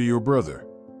look after your brother."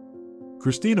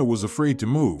 Christina was afraid to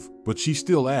move, but she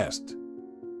still asked,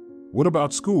 "What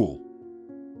about school?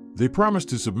 They promised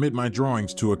to submit my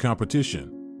drawings to a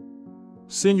competition."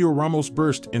 Senor Ramos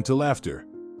burst into laughter.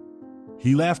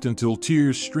 He laughed until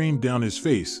tears streamed down his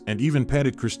face and even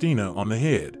patted Christina on the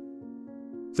head.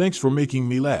 "Thanks for making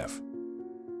me laugh.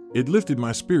 It lifted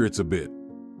my spirits a bit.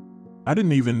 I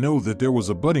didn't even know that there was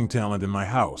a budding talent in my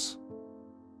house.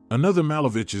 Another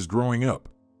Malovich is growing up.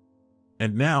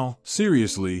 And now,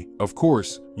 seriously, of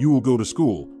course, you will go to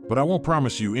school, but I won't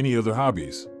promise you any other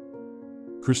hobbies."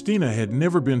 Christina had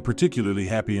never been particularly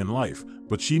happy in life,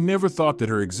 but she never thought that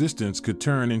her existence could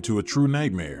turn into a true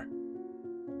nightmare.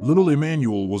 Little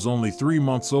Emmanuel was only 3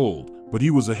 months old, but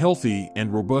he was a healthy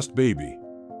and robust baby.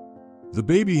 The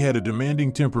baby had a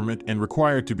demanding temperament and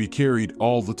required to be carried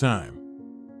all the time.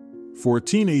 For a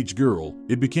teenage girl,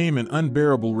 it became an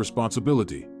unbearable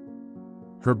responsibility.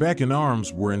 Her back and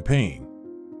arms were in pain.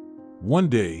 One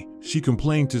day, she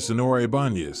complained to Senor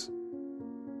Ibanez,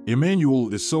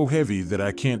 "Emmanuel is so heavy that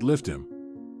I can't lift him."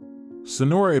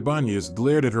 Senor Ibanez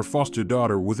glared at her foster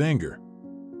daughter with anger.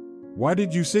 "Why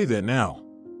did you say that now?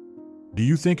 Do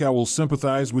you think I will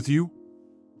sympathize with you?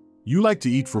 You like to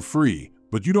eat for free,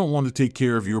 but you don't want to take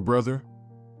care of your brother?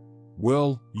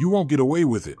 Well, you won't get away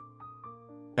with it."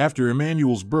 After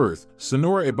Emmanuel's birth,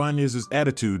 Senor Ibanez's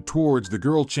attitude towards the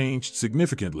girl changed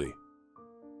significantly.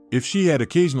 If she had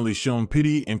occasionally shown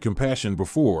pity and compassion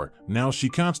before, now she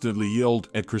constantly yelled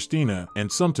at Christina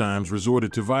and sometimes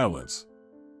resorted to violence.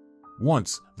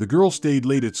 Once, the girl stayed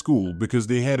late at school because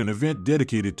they had an event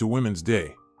dedicated to Women's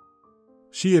Day.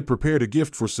 She had prepared a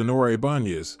gift for Senor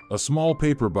Ibanez, a small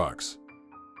paper box.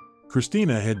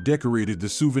 Christina had decorated the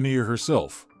souvenir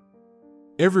herself.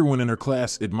 Everyone in her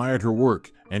class admired her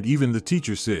work, and even the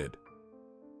teacher said,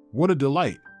 "What a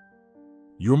delight!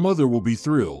 Your mother will be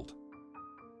thrilled."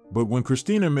 But when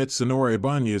Christina met Senor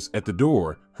Ibanez at the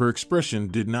door, her expression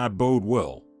did not bode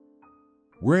well.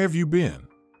 "Where have you been?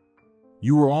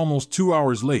 You were almost 2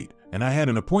 hours late, and I had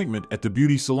an appointment at the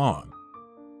beauty salon."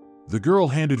 The girl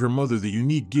handed her mother the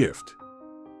unique gift.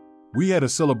 "We had a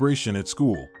celebration at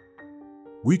school.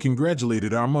 We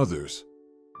congratulated our mothers.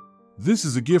 This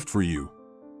is a gift for you."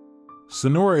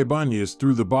 Senor Ibanez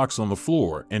threw the box on the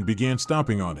floor and began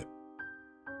stomping on it.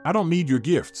 "I don't need your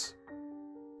gifts.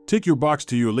 Take your box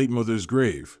to your late mother's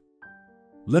grave.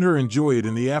 Let her enjoy it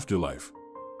in the afterlife."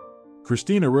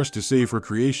 Christina rushed to save her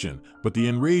creation, but the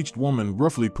enraged woman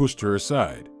roughly pushed her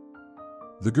aside.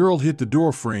 The girl hit the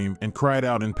door frame and cried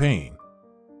out in pain.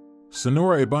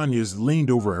 Senor Ibanez leaned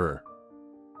over her.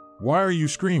 "Why are you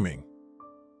screaming?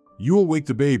 You'll wake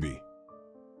the baby."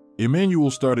 Emmanuel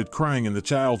started crying in the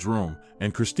child's room,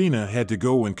 and Christina had to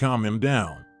go and calm him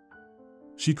down.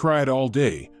 She cried all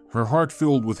day, her heart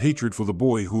filled with hatred for the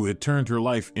boy who had turned her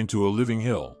life into a living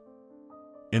hell.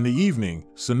 In the evening,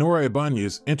 Senor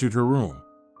Ibanez entered her room.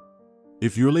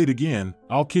 "If you're late again,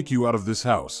 I'll kick you out of this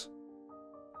house.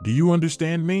 Do you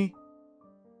understand me?"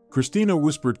 Christina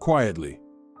whispered quietly.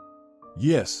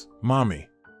 Yes, Mommy.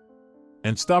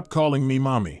 And stop calling me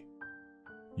Mommy.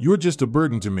 You're just a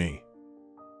burden to me.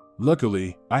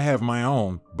 Luckily, I have my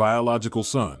own biological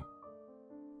son.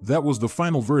 That was the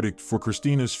final verdict for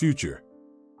Christina's future.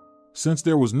 Since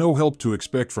there was no help to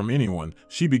expect from anyone,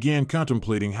 she began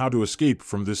contemplating how to escape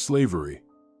from this slavery.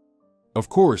 Of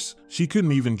course, she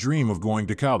couldn't even dream of going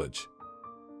to college.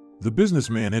 The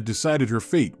businessman had decided her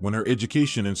fate when her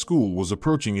education in school was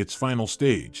approaching its final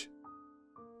stage.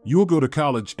 You'll go to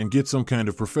college and get some kind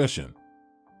of profession.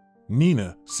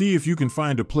 Nina, see if you can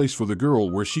find a place for the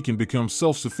girl where she can become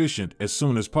self-sufficient as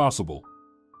soon as possible.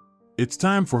 It's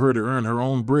time for her to earn her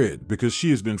own bread because she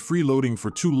has been freeloading for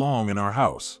too long in our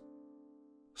house.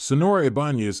 Senor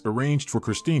Ibanez arranged for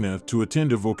Christina to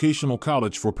attend a vocational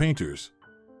college for painters.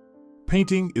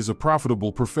 Painting is a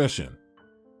profitable profession.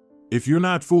 If you're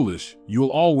not foolish, you'll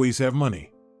always have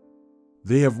money.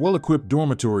 They have well-equipped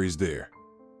dormitories there.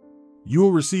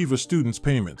 You'll receive a student's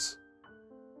payments.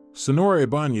 Senor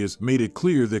Ibanez made it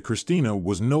clear that Christina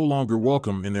was no longer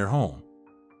welcome in their home.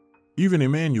 Even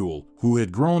Emmanuel, who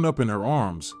had grown up in her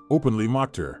arms, openly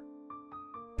mocked her.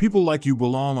 People like you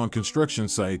belong on construction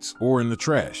sites or in the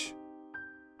trash.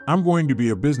 I'm going to be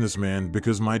a businessman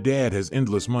because my dad has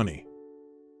endless money.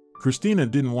 Christina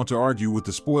didn't want to argue with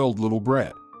the spoiled little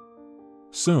brat.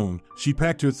 Soon, she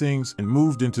packed her things and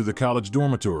moved into the college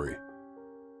dormitory.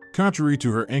 Contrary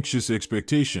to her anxious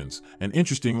expectations, an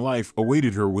interesting life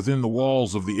awaited her within the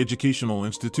walls of the educational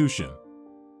institution.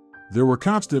 There were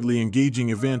constantly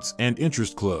engaging events and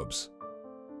interest clubs.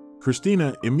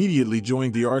 Christina immediately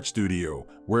joined the art studio,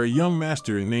 where a young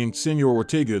master named Senor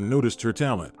Ortega noticed her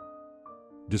talent.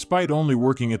 Despite only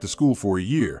working at the school for a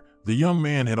year, the young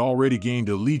man had already gained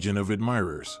a legion of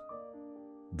admirers.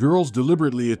 Girls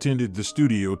deliberately attended the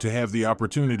studio to have the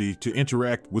opportunity to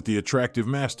interact with the attractive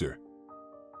master.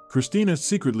 Christina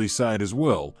secretly sighed as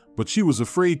well, but she was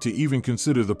afraid to even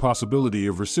consider the possibility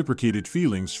of reciprocated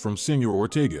feelings from Senor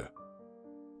Ortega.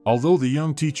 Although the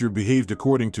young teacher behaved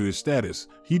according to his status,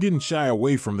 he didn't shy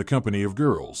away from the company of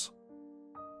girls.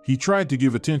 He tried to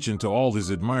give attention to all his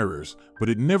admirers, but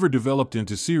it never developed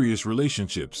into serious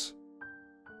relationships.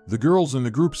 The girls in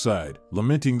the group sighed,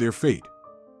 lamenting their fate.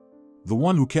 The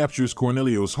one who captures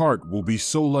Cornelio's heart will be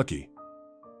so lucky.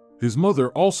 His mother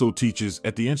also teaches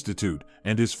at the institute,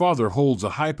 and his father holds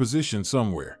a high position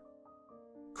somewhere.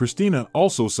 Christina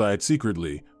also sighed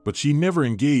secretly, but she never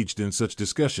engaged in such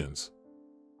discussions.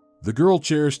 The girl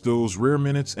cherished those rare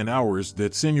minutes and hours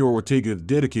that Senor Ortega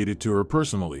dedicated to her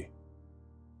personally.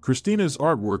 Christina's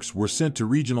artworks were sent to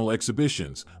regional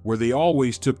exhibitions, where they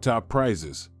always took top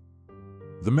prizes.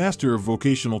 The master of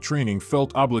vocational training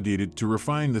felt obligated to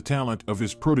refine the talent of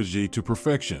his protege to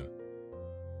perfection.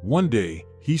 One day,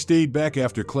 he stayed back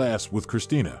after class with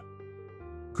Christina.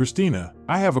 Christina,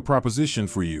 I have a proposition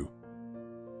for you.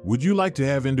 Would you like to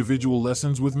have individual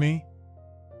lessons with me?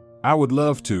 I would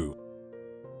love to.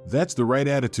 That's the right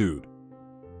attitude.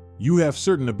 You have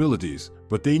certain abilities,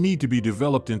 but they need to be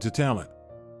developed into talent.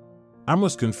 I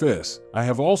must confess, I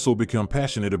have also become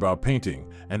passionate about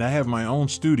painting, and I have my own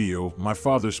studio. My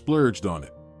father splurged on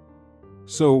it.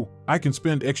 So, I can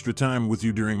spend extra time with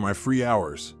you during my free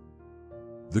hours.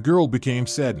 The girl became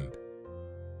saddened.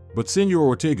 But Senor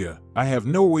Ortega, I have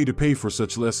no way to pay for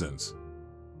such lessons.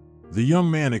 The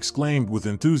young man exclaimed with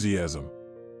enthusiasm.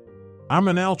 I'm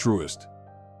an altruist.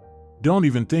 Don't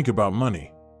even think about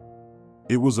money.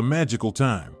 It was a magical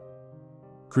time.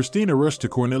 Christina rushed to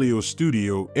Cornelio's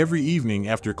studio every evening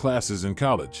after classes in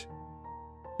college.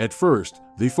 At first,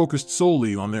 they focused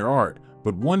solely on their art,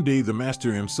 but one day the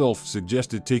master himself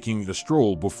suggested taking a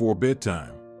stroll before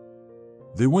bedtime.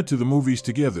 They went to the movies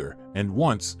together, and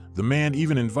once, the man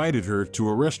even invited her to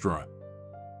a restaurant.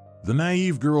 The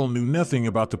naive girl knew nothing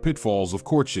about the pitfalls of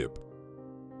courtship.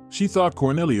 She thought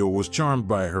Cornelio was charmed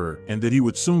by her and that he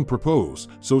would soon propose,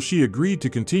 so she agreed to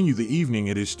continue the evening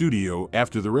at his studio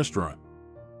after the restaurant.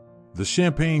 The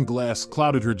champagne glass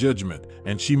clouded her judgment,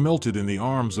 and she melted in the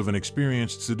arms of an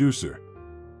experienced seducer.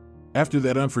 After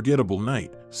that unforgettable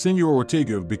night, Senor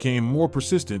Ortega became more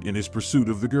persistent in his pursuit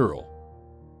of the girl.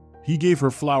 He gave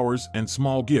her flowers and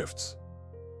small gifts.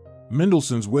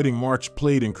 Mendelssohn's Wedding March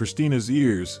played in Christina's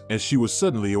ears as she was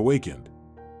suddenly awakened.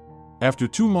 After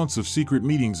 2 months of secret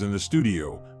meetings in the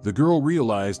studio, the girl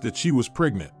realized that she was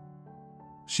pregnant.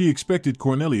 She expected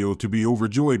Cornelio to be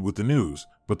overjoyed with the news,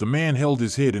 but the man held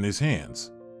his head in his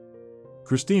hands.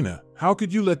 Christina, how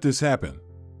could you let this happen?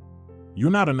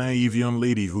 You're not a naive young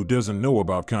lady who doesn't know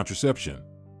about contraception.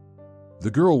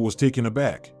 The girl was taken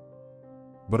aback.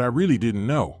 But I really didn't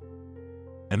know.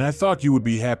 And I thought you would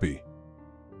be happy.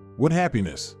 What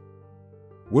happiness?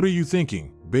 What are you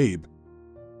thinking, babe?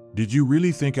 Did you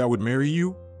really think I would marry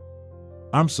you?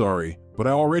 I'm sorry, but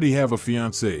I already have a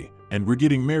fiancé, and we're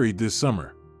getting married this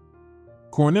summer.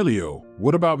 Cornelio,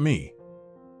 what about me?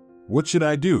 What should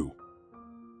I do?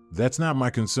 That's not my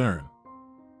concern.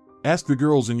 Ask the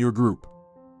girls in your group.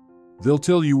 They'll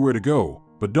tell you where to go,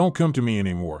 but don't come to me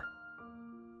anymore.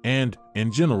 And,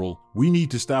 in general, we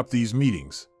need to stop these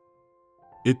meetings.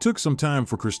 It took some time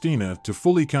for Christina to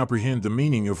fully comprehend the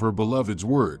meaning of her beloved's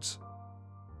words.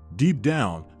 Deep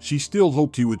down, she still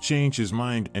hoped he would change his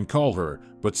mind and call her,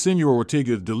 but Senor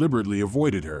Ortega deliberately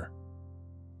avoided her.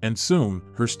 And soon,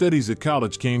 her studies at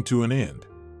college came to an end.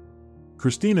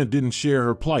 Christina didn't share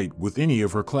her plight with any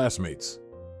of her classmates.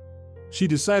 She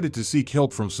decided to seek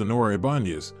help from Senor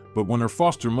Ibanez, but when her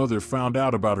foster mother found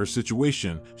out about her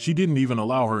situation, she didn't even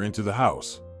allow her into the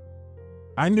house.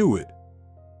 I knew it.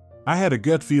 I had a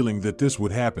gut feeling that this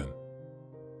would happen.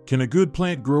 Can a good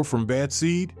plant grow from bad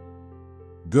seed?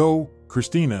 Go,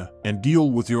 Christina, and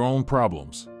deal with your own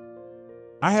problems.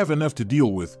 I have enough to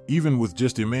deal with, even with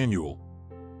just Emmanuel.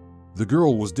 The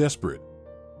girl was desperate.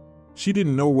 She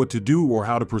didn't know what to do or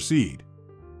how to proceed.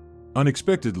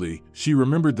 Unexpectedly, she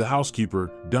remembered the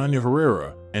housekeeper, Doña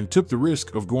Herrera, and took the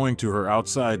risk of going to her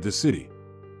outside the city.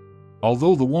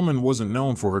 Although the woman wasn't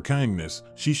known for her kindness,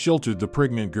 she sheltered the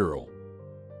pregnant girl.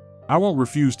 I won't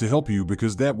refuse to help you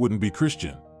because that wouldn't be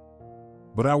Christian.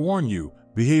 But I warn you,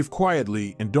 behave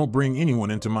quietly and don't bring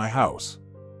anyone into my house.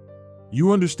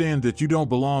 You understand that you don't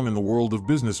belong in the world of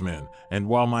businessmen, and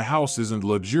while my house isn't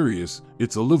luxurious,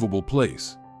 it's a livable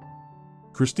place.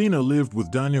 Christina lived with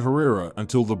Doña Herrera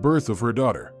until the birth of her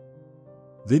daughter.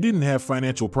 They didn't have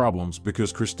financial problems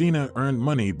because Christina earned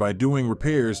money by doing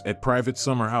repairs at private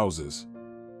summer houses.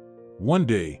 One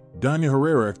day, Doña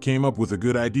Herrera came up with a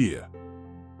good idea.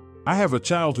 I have a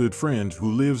childhood friend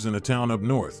who lives in a town up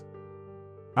north.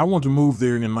 I want to move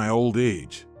there in my old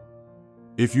age.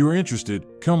 If you're interested,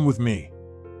 come with me.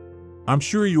 I'm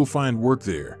sure you'll find work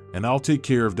there, and I'll take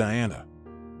care of Diana.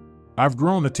 I've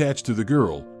grown attached to the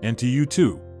girl, and to you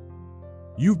too.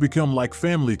 You've become like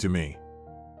family to me.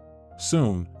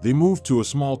 Soon, they moved to a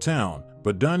small town,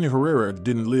 but Doña Herrera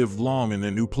didn't live long in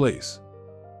their new place.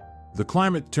 The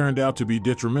climate turned out to be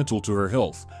detrimental to her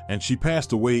health, and she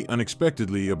passed away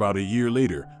unexpectedly about a year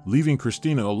later, leaving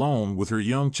Christina alone with her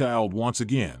young child once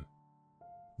again.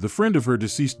 The friend of her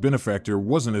deceased benefactor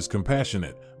wasn't as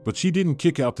compassionate, but she didn't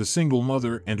kick out the single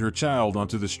mother and her child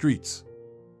onto the streets.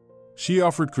 She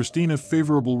offered Christina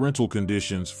favorable rental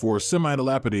conditions for a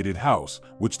semi-dilapidated house,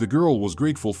 which the girl was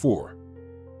grateful for.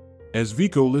 As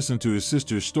Vico listened to his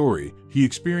sister's story, he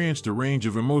experienced a range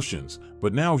of emotions,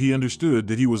 but now he understood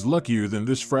that he was luckier than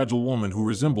this fragile woman who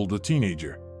resembled a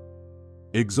teenager.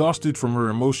 Exhausted from her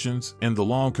emotions and the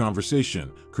long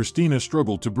conversation, Christina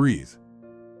struggled to breathe.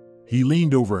 He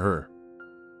leaned over her.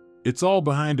 "It's all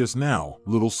behind us now,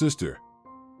 little sister.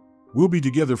 We'll be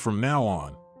together from now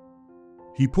on."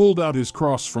 He pulled out his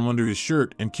cross from under his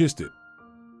shirt and kissed it.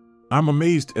 "I'm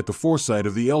amazed at the foresight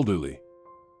of the elderly.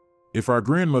 If our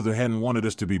grandmother hadn't wanted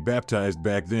us to be baptized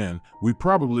back then, we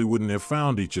probably wouldn't have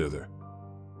found each other.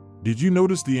 Did you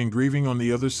notice the engraving on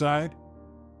the other side?"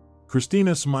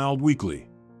 Christina smiled weakly.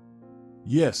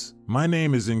 "Yes, my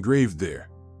name is engraved there.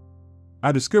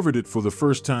 I discovered it for the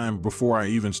first time before I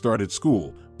even started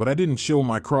school, but I didn't show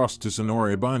my cross to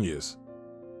Senor Ibanez.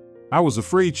 I was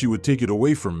afraid she would take it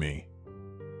away from me.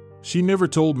 She never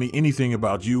told me anything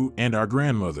about you and our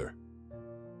grandmother."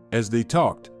 As they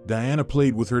talked, Diana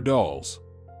played with her dolls.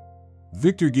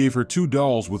 Victor gave her 2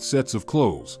 dolls with sets of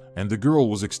clothes, and the girl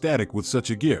was ecstatic with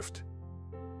such a gift.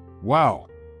 "Wow!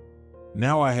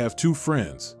 Now I have 2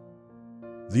 friends.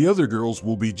 The other girls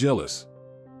will be jealous."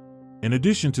 In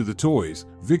addition to the toys,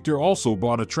 Victor also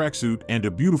bought a tracksuit and a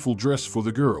beautiful dress for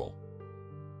the girl.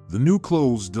 The new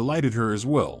clothes delighted her as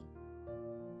well.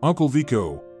 "Uncle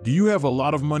Vico, do you have a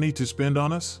lot of money to spend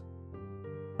on us?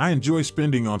 I enjoy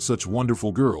spending on such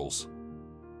wonderful girls.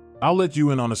 I'll let you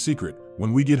in on a secret.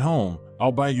 When we get home,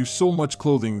 I'll buy you so much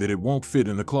clothing that it won't fit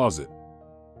in the closet."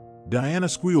 Diana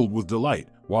squealed with delight,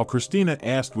 while Christina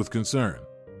asked with concern,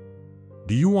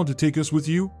 "Do you want to take us with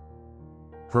you?"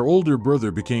 Her older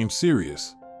brother became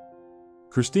serious.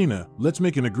 "Christina, let's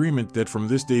make an agreement that from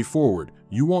this day forward,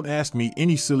 you won't ask me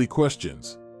any silly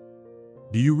questions.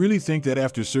 Do you really think that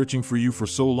after searching for you for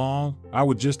so long, I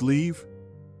would just leave?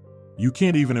 You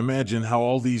can't even imagine how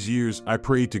all these years I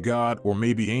prayed to God or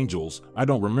maybe angels, I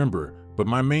don't remember, but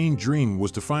my main dream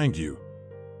was to find you."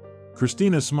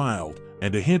 Christina smiled,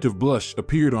 and a hint of blush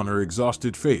appeared on her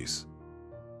exhausted face.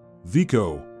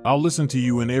 "Vico, I'll listen to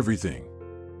you in everything.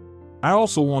 I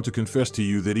also want to confess to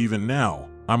you that even now,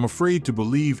 I'm afraid to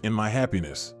believe in my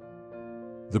happiness."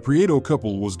 The Prieto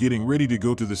couple was getting ready to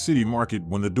go to the city market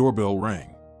when the doorbell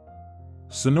rang.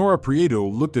 Senora Prieto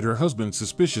looked at her husband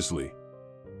suspiciously.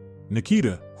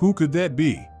 "Nikita, who could that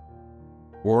be?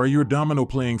 Or are your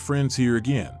domino-playing friends here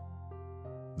again?"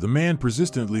 The man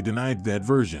persistently denied that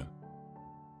version.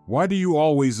 "Why do you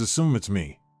always assume it's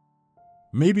me?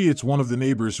 Maybe it's one of the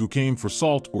neighbors who came for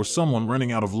salt or someone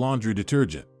running out of laundry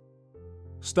detergent.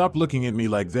 Stop looking at me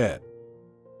like that.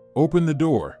 Open the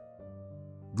door."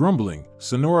 Grumbling,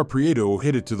 Senora Prieto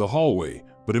headed to the hallway,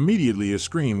 but immediately a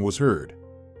scream was heard.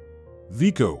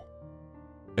 "Vico!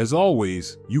 As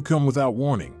always, you come without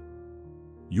warning.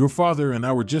 Your father and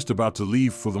I were just about to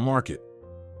leave for the market."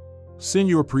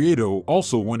 Senor Prieto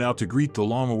also went out to greet the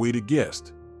long-awaited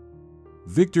guest.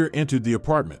 Victor entered the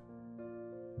apartment.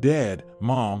 "Dad,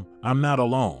 Mom, I'm not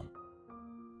alone.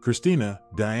 Christina,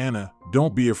 Diana,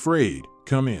 don't be afraid,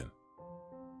 come in.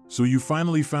 So you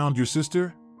finally found your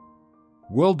sister?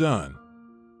 Well done.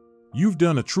 You've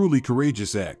done a truly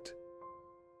courageous act."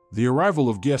 The arrival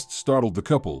of guests startled the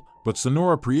couple, but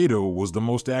Senora Prieto was the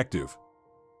most active.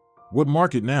 "What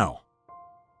market now?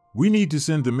 We need to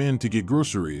send the men to get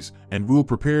groceries, and we'll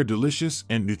prepare delicious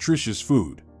and nutritious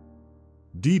food.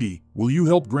 Didi, will you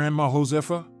help Grandma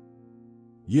Josefa?"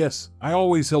 "Yes, I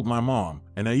always help my mom,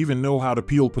 and I even know how to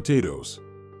peel potatoes."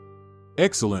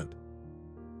 "Excellent.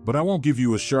 But I won't give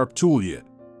you a sharp tool yet.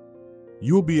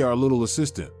 You'll be our little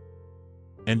assistant.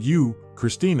 And you,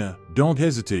 Christina, don't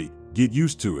hesitate, get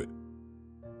used to it.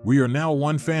 We are now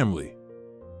one family."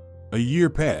 A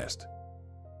year passed.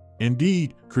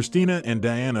 Indeed, Christina and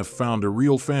Diana found a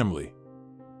real family.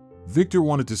 Victor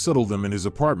wanted to settle them in his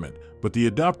apartment, but the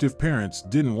adoptive parents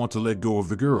didn't want to let go of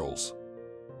the girls.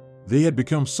 They had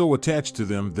become so attached to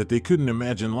them that they couldn't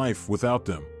imagine life without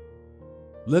them.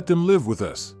 "Let them live with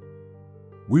us.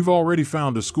 We've already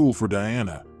found a school for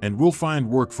Diana, and we'll find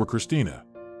work for Christina."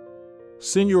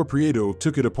 Senor Prieto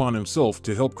took it upon himself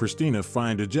to help Christina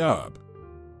find a job.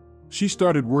 She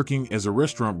started working as a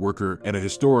restaurant worker at a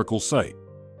historical site.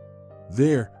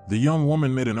 There, the young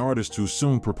woman met an artist who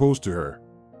soon proposed to her.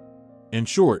 In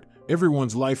short,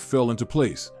 everyone's life fell into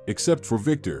place, except for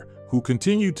Victor, who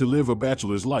continued to live a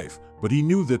bachelor's life, but he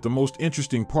knew that the most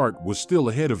interesting part was still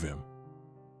ahead of him.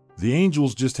 The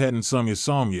angels just hadn't sung his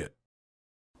song yet.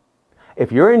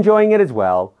 If you're enjoying it as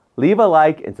well, leave a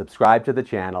like and subscribe to the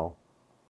channel.